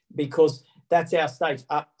time because that's our stage.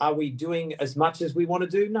 Are we doing as much as we want to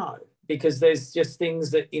do? No, because there's just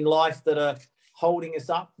things that in life that are holding us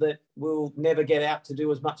up that we'll never get out to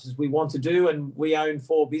do as much as we want to do. And we own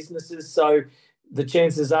 4 businesses. So the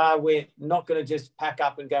chances are we're not going to just pack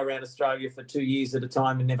up and go around Australia for 2 years at a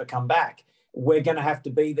time and never come back. We're going to have to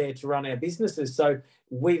be there to run our businesses. So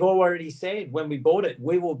we've already said when we bought it,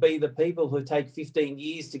 we will be the people who take 15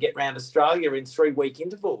 years to get around Australia in 3-week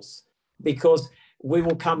intervals because we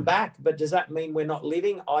will come back. But does that mean we're not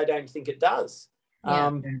living? I don't think it does.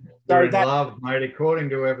 Yeah. So love, mate. According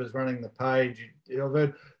to whoever's running the page,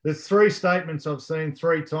 there's 3 statements I've seen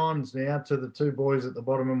 3 times now to the 2 boys at the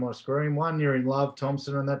bottom of my screen. One, you're in love,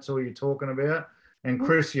 Thompson, and that's all you're talking about. And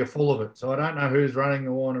Chris, you're full of it. So I don't know who's running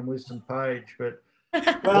the Warren and Wisdom page, but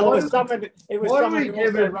well, it was someone who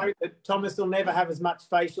also wrote that Thomas will never have as much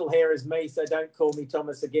facial hair as me, so don't call me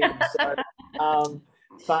Thomas again. So,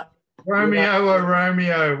 but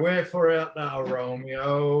Romeo, wherefore art thou,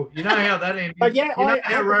 Romeo? You know how that ended. But yeah, you know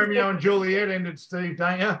how Romeo and Juliet ended, Steve,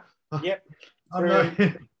 don't you? Yep.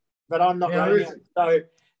 But I'm not Romeo. So,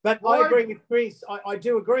 but I agree with Chris. I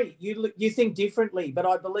do agree. You think differently, but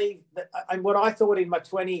I believe that. And what I thought in my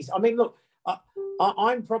 20s. I mean, look,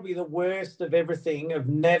 I'm probably the worst of everything of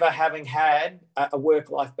never having had a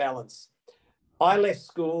work-life balance. I left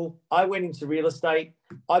school. I went into real estate.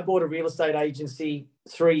 I bought a real estate agency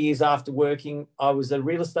 3 years after working. I was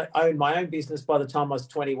owned my own business by the time I was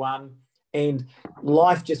 21, and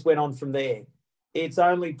life just went on from there. It's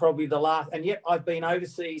only probably the last, and yet I've been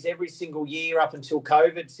overseas every single year up until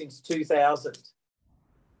COVID since 2000.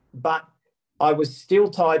 But I was still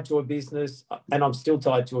tied to a business, and I'm still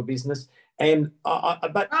tied to a business. And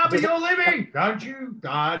but you're living, don't you?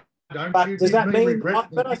 Don't but you? Does that mean?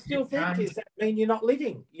 But I still think, does that mean you're not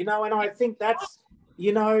living? You know, and I think that's,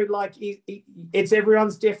 you know, like it's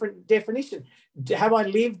everyone's different definition. Have I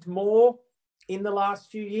lived more in the last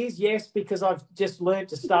few years? Yes, because I've just learned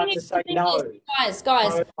to start to say no. Guys,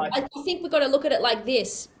 I think we've got to look at it like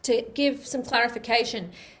this to give some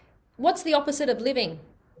clarification. What's the opposite of living?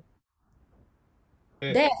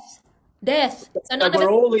 Death. So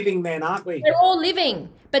we're all living then, aren't we? We're all living,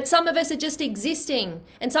 but some of us are just existing,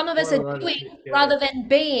 and some of us are doing rather than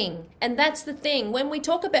being. And that's the thing. When we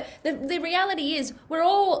talk about the reality is we're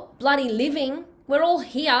all bloody living. We're all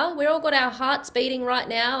here. We're all got our hearts beating right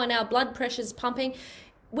now and our blood pressure's pumping.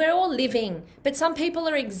 We're all living, but some people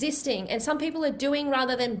are existing and some people are doing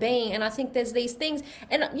rather than being. And I think there's these things.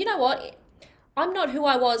 And you know what? I'm not who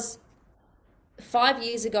I was 5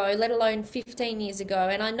 years ago, let alone 15 years ago.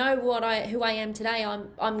 And I know who I am today.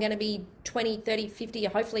 I'm going to be 20, 30, 50,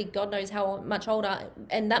 hopefully God knows how much older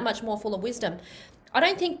and that much more full of wisdom. I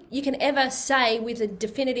don't think you can ever say with a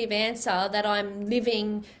definitive answer that I'm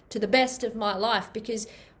living to the best of my life, because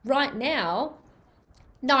right now,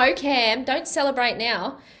 no, Cam, don't celebrate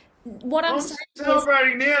now. What I'm saying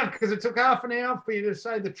celebrating now because it took half an hour for you to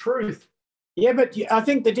say the truth. Yeah, but I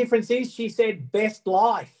think the difference is she said best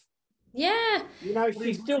life. Yeah. You know,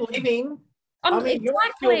 she's still living. Exactly. You're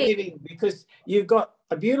still living because you've got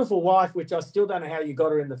a beautiful wife, which I still don't know how you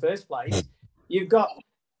got her in the first place. You've got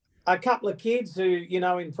a couple of kids who, you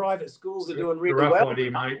know, in private schools are doing really well.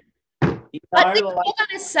 Idea, mate. I think you're going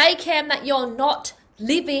to say, Cam, that you're not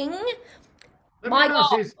living. Let me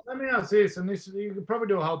ask this, and this you could probably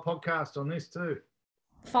do a whole podcast on this too.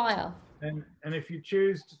 Fire. And if you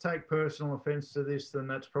choose to take personal offence to this, then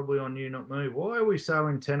that's probably on you, not me. Why are we so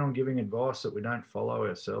intent on giving advice that we don't follow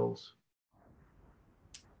ourselves?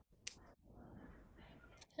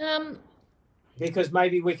 Because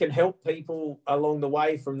maybe we can help people along the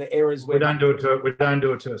way from the errors we don't do it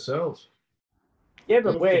to ourselves. Yeah,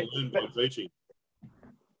 but we're teaching.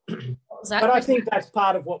 Exactly. But I think that's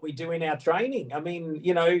part of what we do in our training. I mean,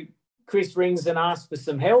 you know, Chris rings and asks for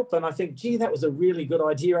some help, and I think, gee, that was a really good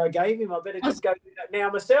idea I gave him. I better just go do that now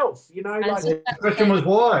myself. You know, like the question was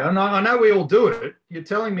why. I know we all do it. You're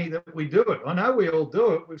telling me that we do it. I know we all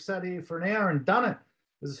do it. We've sat here for an hour and done it.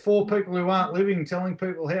 There's 4 people who aren't living telling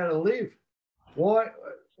people how to live. Why?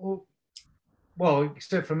 Well,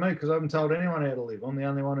 except for me, because I haven't told anyone how to live. I'm the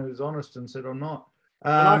only one who's honest and said I'm not.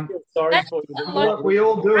 And I feel sorry That's for you. not that like- you're- We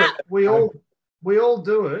all do it. We all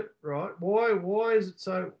do it, right? Why is it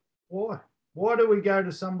so? Why do we go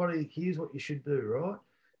to somebody? Here's what you should do, right?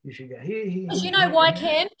 You should go here. Because you know why,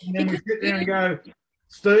 Cam? And then we Because sit there and go,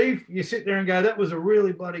 Steve. You sit there and go, that was a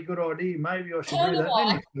really bloody good idea. Maybe I should Tell do you that. why.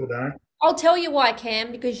 Then you still don't. I'll tell you why,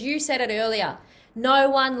 Cam, because you said it earlier. No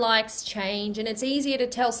one likes change, and it's easier to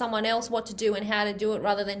tell someone else what to do and how to do it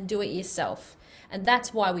rather than do it yourself. And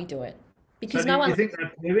that's why we do it. Because So no do one. you think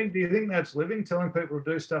that's living? Do you think that's living? Telling people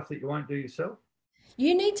to do stuff that you won't do yourself?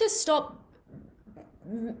 You need to stop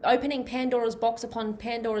opening Pandora's box upon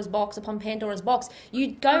Pandora's box upon Pandora's box.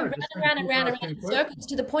 You go No, round just and round and keep round and asking round in questions. circles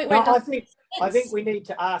to the point where No, it doesn't I think we need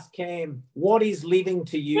to ask Cam, what is living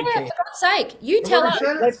to you, Yeah, Cam? for God's sake, you tell us.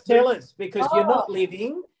 Let's tell us, because you're Oh. not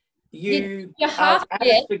living. You You're half ask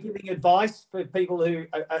dead. for giving advice for people who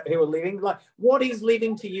are living. Like, what is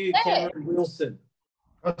living to you, Yeah. Cameron Wilson?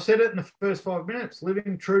 I said it in the first 5 minutes.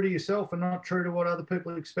 Living true to yourself and not true to what other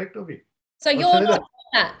people expect of you. So I'll you're say not that. doing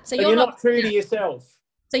that. So So you're not. true to yourself.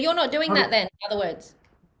 So you're not doing that then. In other words,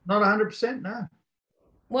 Not 100%, no.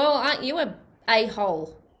 well, aren't you a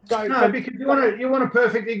hole? So, No, because you want a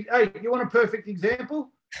perfect example.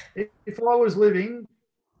 If I was living,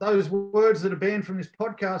 those words that are banned from this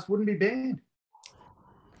podcast wouldn't be banned.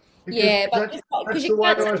 Because Yeah, but that's, just because that's you the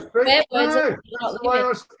way can't I say speak. swear No, words, that's you're not the way living.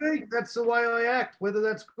 I speak. That's the way I act, whether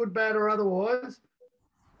that's good, bad, or otherwise.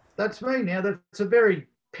 That's me. Now, that's a very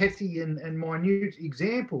petty and minute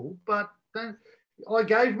example, but I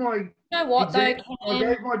gave my You know what though, I Cam?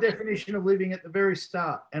 gave my definition of living at the very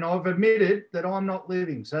start, and I've admitted that I'm not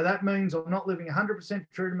living. So that means I'm not living 100%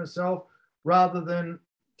 true to myself rather than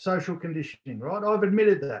social conditioning, right? I've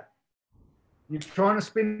admitted that. You're trying to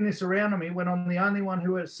spin this around on me when I'm the only one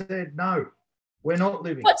who has said, no, we're not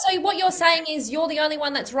living. So what you're saying is you're the only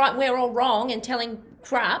one that's right, we're all wrong and telling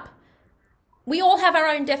crap. We all have our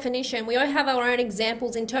own definition. We all have our own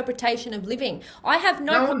examples, interpretation of living. I have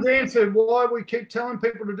No one's answered why we keep telling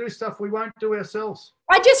people to do stuff we won't do ourselves.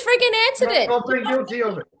 I just friggin' answered it. I've been guilty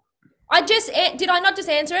of it. Did I not just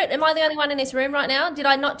answer it? Am I the only one in this room right now? Did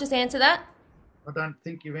I not just answer that? I don't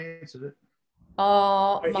think you've answered it.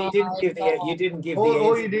 Oh, you my didn't give the God. you didn't give All the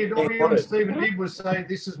you answer. did, all you and Stephen did was say,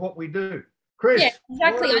 this is what we do. Chris, Yeah,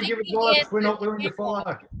 exactly. why I do we give didn't give the advice answer. we're not willing to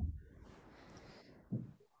follow?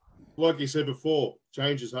 Like you said before,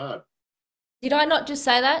 change is hard. Did I not just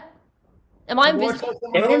say that? Am I Why invisible? tell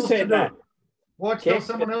someone Cam else to said do that. it? Why Cam tell said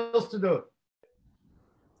someone else to do it?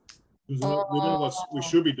 We know what we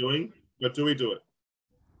should be doing, but do we do it?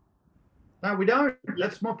 No, we don't.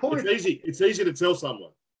 That's my point. It's easy. It's easy to tell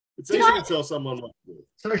someone. It's Did easy I- to tell someone what to do.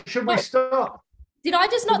 So should we What? stop? Did I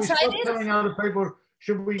just Should not we say stop this? telling other people?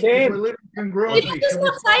 Should we? Cam. If we're living congruently. Did I just should we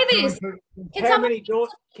not stop say telling this? people- Can How someone- many door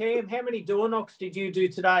Cam? How many door knocks did you do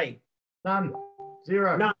today? None.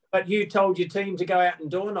 Zero. No, but you told your team to go out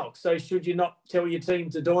and door knock. So should you not tell your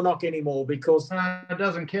team to door knock anymore? Because It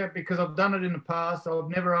doesn't count because I've done it in the past. I've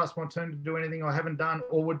never asked my team to do anything I haven't done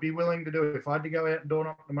or would be willing to do. If I had to go out and door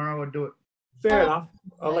knock tomorrow, I'd do it. fair enough.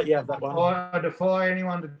 I'll let you have that one. I defy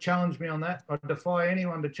anyone to challenge me on that. I defy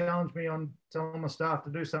anyone to challenge me on telling my staff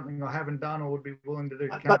to do something I haven't done or would be willing to do.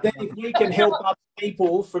 But then if we can help other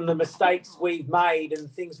people from the mistakes we've made and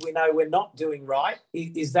things we know we're not doing right,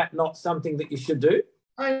 is that not something that you should do?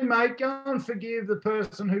 Hey, mate, go and forgive the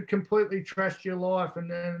person who completely trashed your life and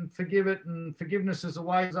then forgive it. And forgiveness is the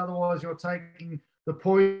way. Otherwise, you're taking the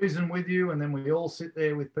poison with you. And then we all sit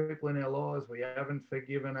there with people in our lives we haven't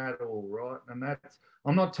forgiven at all, right? And that's,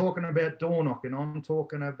 I'm not talking about door knocking. I'm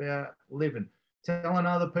talking about living, telling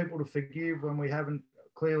other people to forgive when we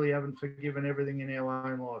clearly haven't forgiven everything in our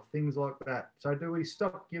own life, things like that. So do we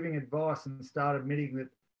stop giving advice and start admitting that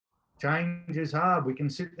change is hard? We can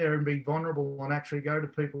sit there and be vulnerable and actually go to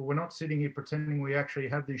people. We're not sitting here pretending we actually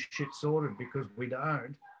have this shit sorted because we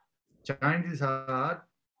don't. Change is hard.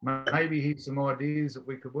 Maybe here's some ideas that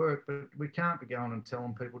we could work, but we can't be going and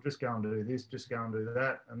telling people, just go and do this, just go and do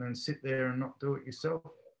that, and then sit there and not do it yourself.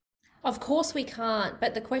 Of course we can't.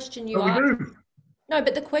 But the question you But we asked. do. No,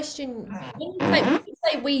 but the question, when you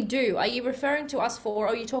say we do, are you referring to us four, or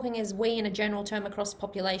are you talking as we in a general term across the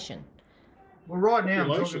population? Well, right now I'm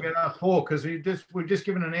Population. talking about us four because we've just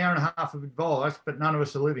given an hour and a half of advice, but none of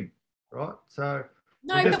us are living, right? So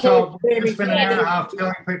No, we but just told Cam, we spent an hour and a yeah. half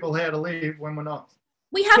telling people how to live when we're not.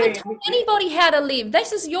 we haven't Yeah. told anybody how to live.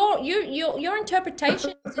 This is your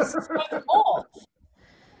interpretation is just so off.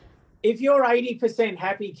 If you're 80%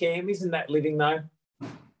 happy, Cam, isn't that living though?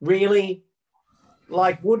 Really?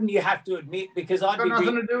 like, wouldn't you have to admit? Because I'd Got be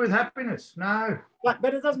nothing to do with happiness. No.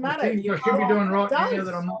 but it doesn't matter. I think I should be doing right now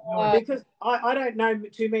that I'm not doing. Because I don't know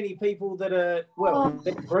too many people that are,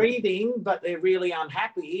 they're breathing, but they're really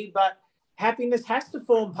unhappy. But happiness has to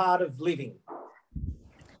form part of living.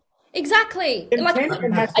 Exactly.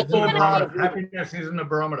 Contentment has to form part of living. Happiness isn't a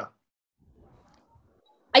barometer.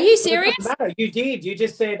 Are you serious? It doesn't matter. You did. You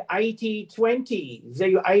just said 80-20. So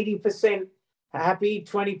you're 80% happy,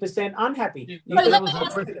 20% unhappy. Let me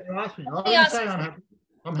ask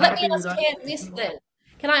Cam this then.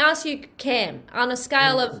 Can I ask you, Cam, on a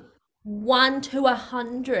scale of 1 to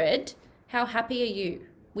 100, how happy are you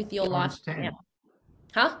with your life now?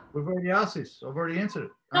 Huh? We've already asked this. I've already answered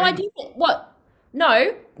it. No, I didn't. What?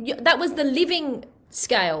 No, that was the living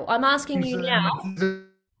scale. I'm asking you now.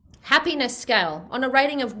 Happiness scale on a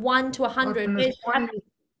rating of 1 to 100. Where's your happiness?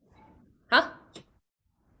 Huh?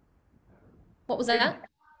 What was that?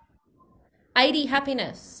 80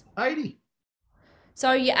 happiness. 80.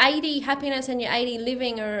 So your 80 happiness and your 80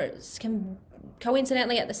 living are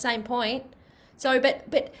coincidentally at the same point. So,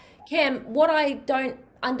 but Cam, what I don't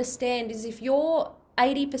understand is if you're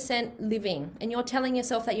 80% living and you're telling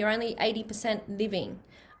yourself that you're only 80% living,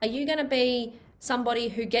 are you going to be somebody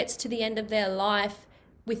who gets to the end of their life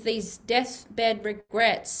with these deathbed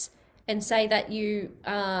regrets and say that you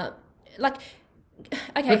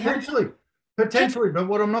Potentially, but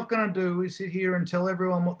what I'm not going to do is sit here and tell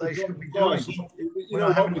everyone what they should be doing. You know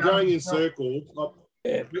what? We're going in circles.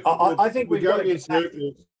 I think we're going in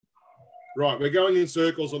circles. Right, we're going in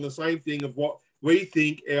circles on the same thing of what we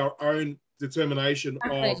think our own determination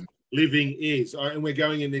of living is, and we're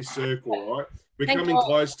going in this circle. Right, we're coming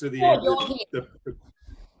close to the end.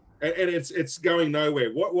 And it's going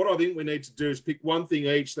nowhere. What I think we need to do is pick one thing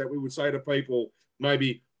each that we would say to people.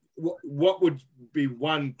 Maybe what would be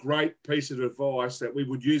one great piece of advice that we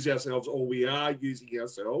would use ourselves, or we are using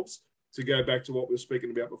ourselves, to go back to what we were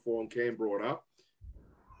speaking about before and Cam brought up,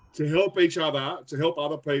 to help each other, to help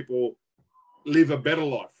other people live a better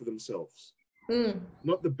life for themselves.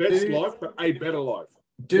 Not the best life, but a better life.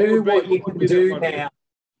 Do what you can do now.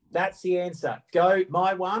 That's the answer.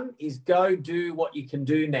 My one is go do what you can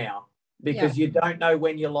do now, because you don't know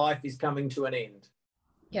when your life is coming to an end.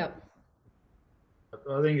 Yep.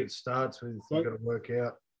 I think it starts with you've got to work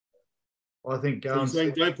out. I think don't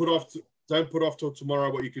put off till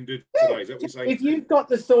tomorrow what you can do today. Is that what you're saying? If you've got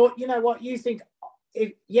the thought, you know what, you think,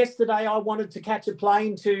 if yesterday I wanted to catch a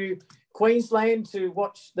plane to Queensland to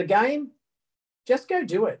watch the game, just go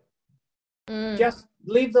do it. Just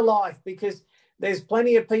live the life, because there's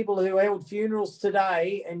plenty of people who held funerals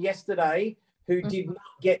today and yesterday who did not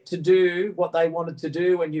get to do what they wanted to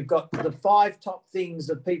do. And you've got the 5 top things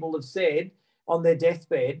that people have said on their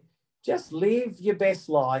deathbed. Just live your best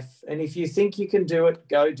life. And if you think you can do it,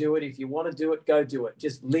 go do it. If you want to do it, go do it.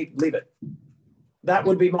 Just live it. That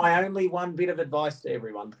would be my only one bit of advice to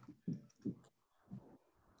everyone.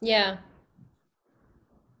 Yeah.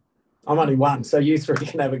 I'm only one, so you 3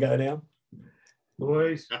 can have a go now.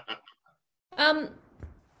 Boys.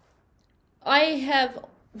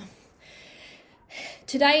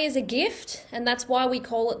 Today is a gift, and that's why we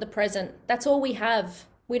call it the present. That's all we have.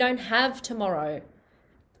 We don't have tomorrow.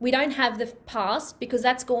 We don't have the past, because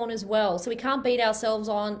that's gone as well. So we can't beat ourselves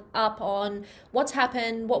up on what's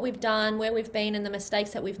happened, what we've done, where we've been, and the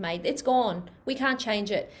mistakes that we've made. It's gone. We can't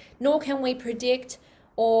change it. Nor can we predict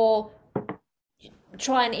or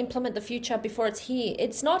try and implement the future before it's here.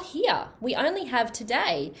 It's not here. We only have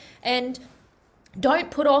today. And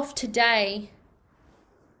don't put off today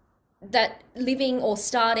that living or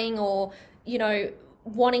starting or,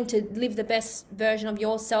 wanting to live the best version of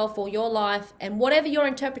yourself or your life, and whatever your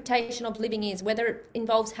interpretation of living is, whether it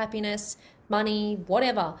involves happiness, money,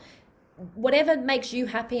 whatever makes you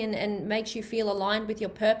happy and makes you feel aligned with your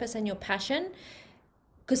purpose and your passion.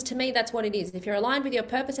 Because to me, that's what it is. If you're aligned with your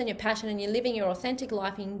purpose and your passion and you're living your authentic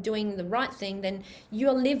life and doing the right thing, then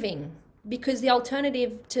you're living. Because the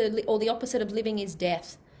alternative to, or the opposite of living, is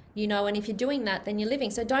death. And if you're doing that, then you're living.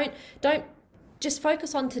 So don't just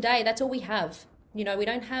focus on today. That's all we have. We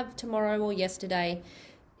don't have tomorrow or yesterday.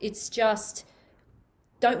 It's just,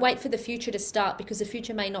 don't wait for the future to start, because the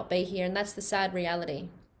future may not be here, and that's the sad reality.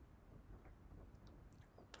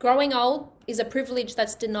 Growing old is a privilege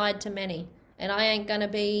that's denied to many, and I ain't going to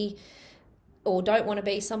be, or don't want to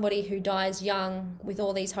be, somebody who dies young with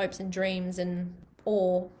all these hopes and dreams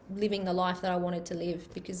or living the life that I wanted to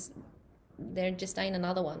live, because there just ain't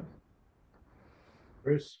another one.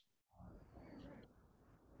 Bruce?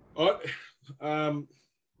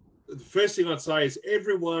 The first thing I'd say is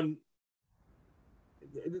everyone,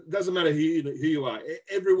 it doesn't matter who you are,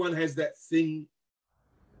 everyone has that thing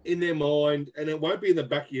in their mind, and it won't be in the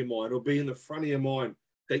back of your mind, it'll be in the front of your mind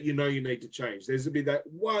that you know you need to change. There's to be that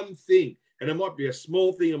one thing, and it might be a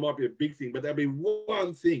small thing, it might be a big thing, but there'll be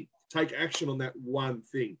one thing. Take action on that one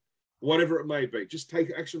thing, whatever it may be. Just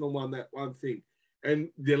take action on that one thing. And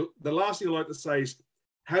the last thing I like to say is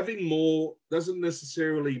having more doesn't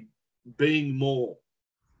necessarily being more.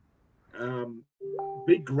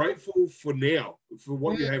 Be grateful for now, for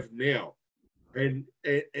what you have now, and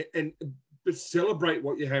but celebrate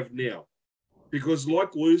what you have now, because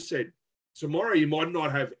like Lou said, tomorrow you might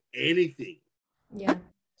not have anything. Yeah.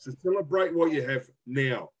 So celebrate what you have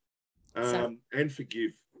now, and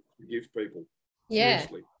forgive people. Yeah.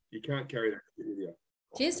 Seriously, you can't carry that with you.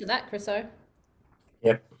 Cheers to that, Chriso.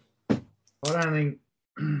 Yep. I don't think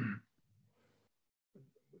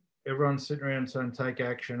everyone's sitting around saying take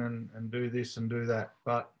action and do this and do that,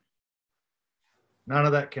 but none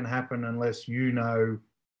of that can happen unless you know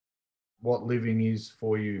what living is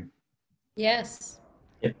for you. Yes.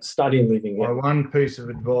 Yep. Study living. My Yep. one piece of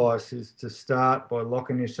advice is to start by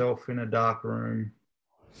locking yourself in a dark room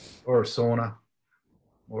or a sauna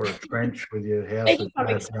or a trench with your house. Speaking from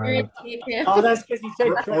experience here, Pam. Oh, that's because you said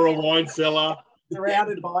Or a wine cellar.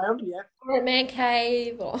 surrounded by them. Yeah. Or a man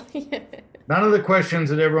cave. Or None of the questions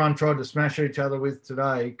that everyone tried to smash each other with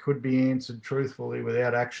today could be answered truthfully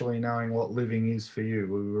without actually knowing what living is for you.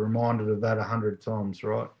 We were reminded of that 100 times,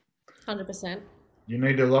 right? 100%. You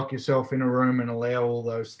need to lock yourself in a room and allow all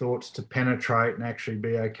those thoughts to penetrate and actually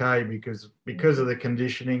be okay, because of the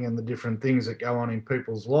conditioning and the different things that go on in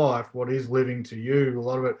people's life. What is living to you? A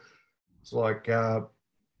lot of it, it's like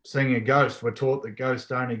seeing a ghost. We're taught that ghosts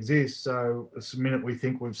don't exist, so the minute we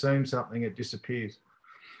think we've seen something, it disappears.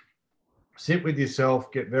 Sit with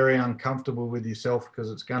yourself, get very uncomfortable with yourself, because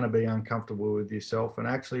it's going to be uncomfortable with yourself, and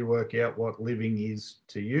actually work out what living is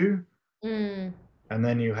to you. And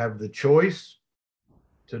then you have the choice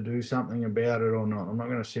to do something about it or not. I'm not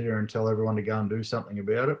going to sit here and tell everyone to go and do something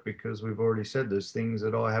about it, because we've already said there's things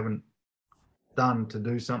that I haven't done to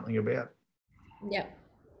do something about. Yep.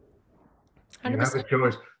 You have a 100%.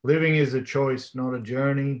 choice. Living is a choice, not a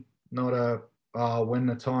journey, not a when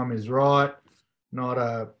the time is right, not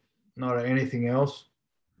a anything else.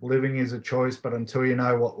 Living is a choice, but until you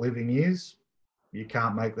know what living is, you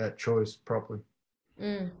can't make that choice properly.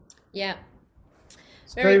 Yeah.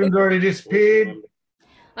 Very Stephen's good. already disappeared.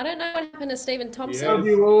 I don't know what happened to Stephen Thompson. Love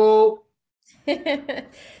you all.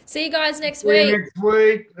 See you guys next See you week. next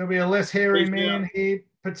week. There'll be a less hairy Peace man out. here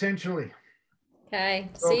potentially. Okay.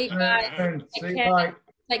 Talk See you soon. guys. See Take you. care. Bye.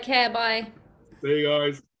 Take care. Bye. See you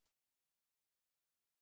guys.